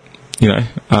 That's it. You know,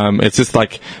 it's just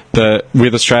like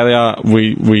with Australia,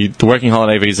 the working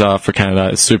holiday visa for Canada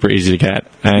is super easy to get,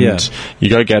 and you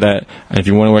go get it. And if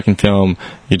you want to work in film,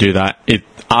 you do that.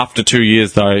 After 2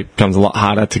 years, though, it becomes a lot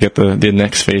harder to get the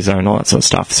next visa and all that sort of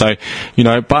stuff. So,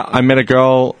 but I met a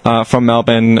girl from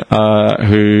Melbourne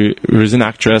who's an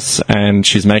actress, and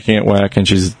she's making it work, and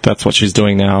that's what she's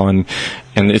doing now. And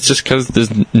it's just because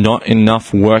there's not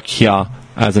enough work here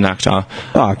as an actor.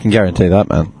 Oh, I can guarantee that,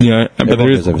 man. But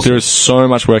there is so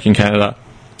much work in Canada.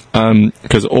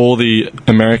 Because all the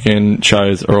American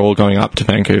shows are all going up to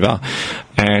Vancouver.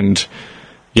 And,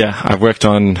 I've worked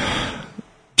on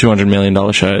 $200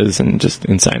 million shows and just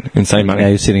insane money. Now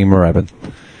you're sitting in Moorabbin.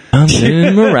 I'm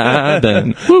in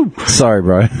Moorabbin. Woo. Sorry,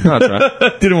 bro. No, that's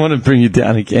right. Didn't want to bring you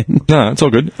down again. No, it's all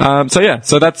good.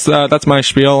 So that's my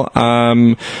spiel.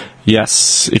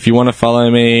 Yes, if you want to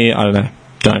follow me, I don't know.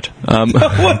 Don't. Are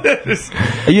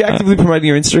you actively promoting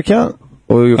your Insta account?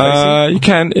 Or your Facebook? You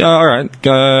can. All right.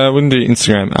 Wouldn't do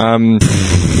Instagram.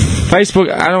 Facebook.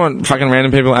 I don't want fucking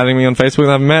random people adding me on Facebook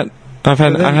that I've met. I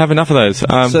have enough of those.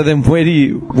 So then, what are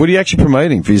you actually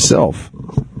promoting for yourself?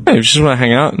 Hey, you just want to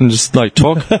hang out and just like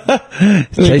talk.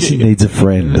 JC needs a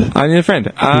friend. I need a friend.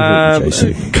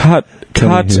 JC. Cut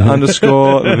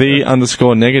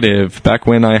 _ negative. Back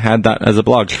when I had that as a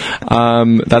blog.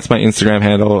 That's my Instagram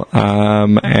handle.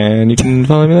 And you can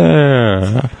follow me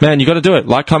there. Man, you got to do it.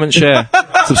 Like, comment, share,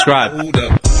 subscribe.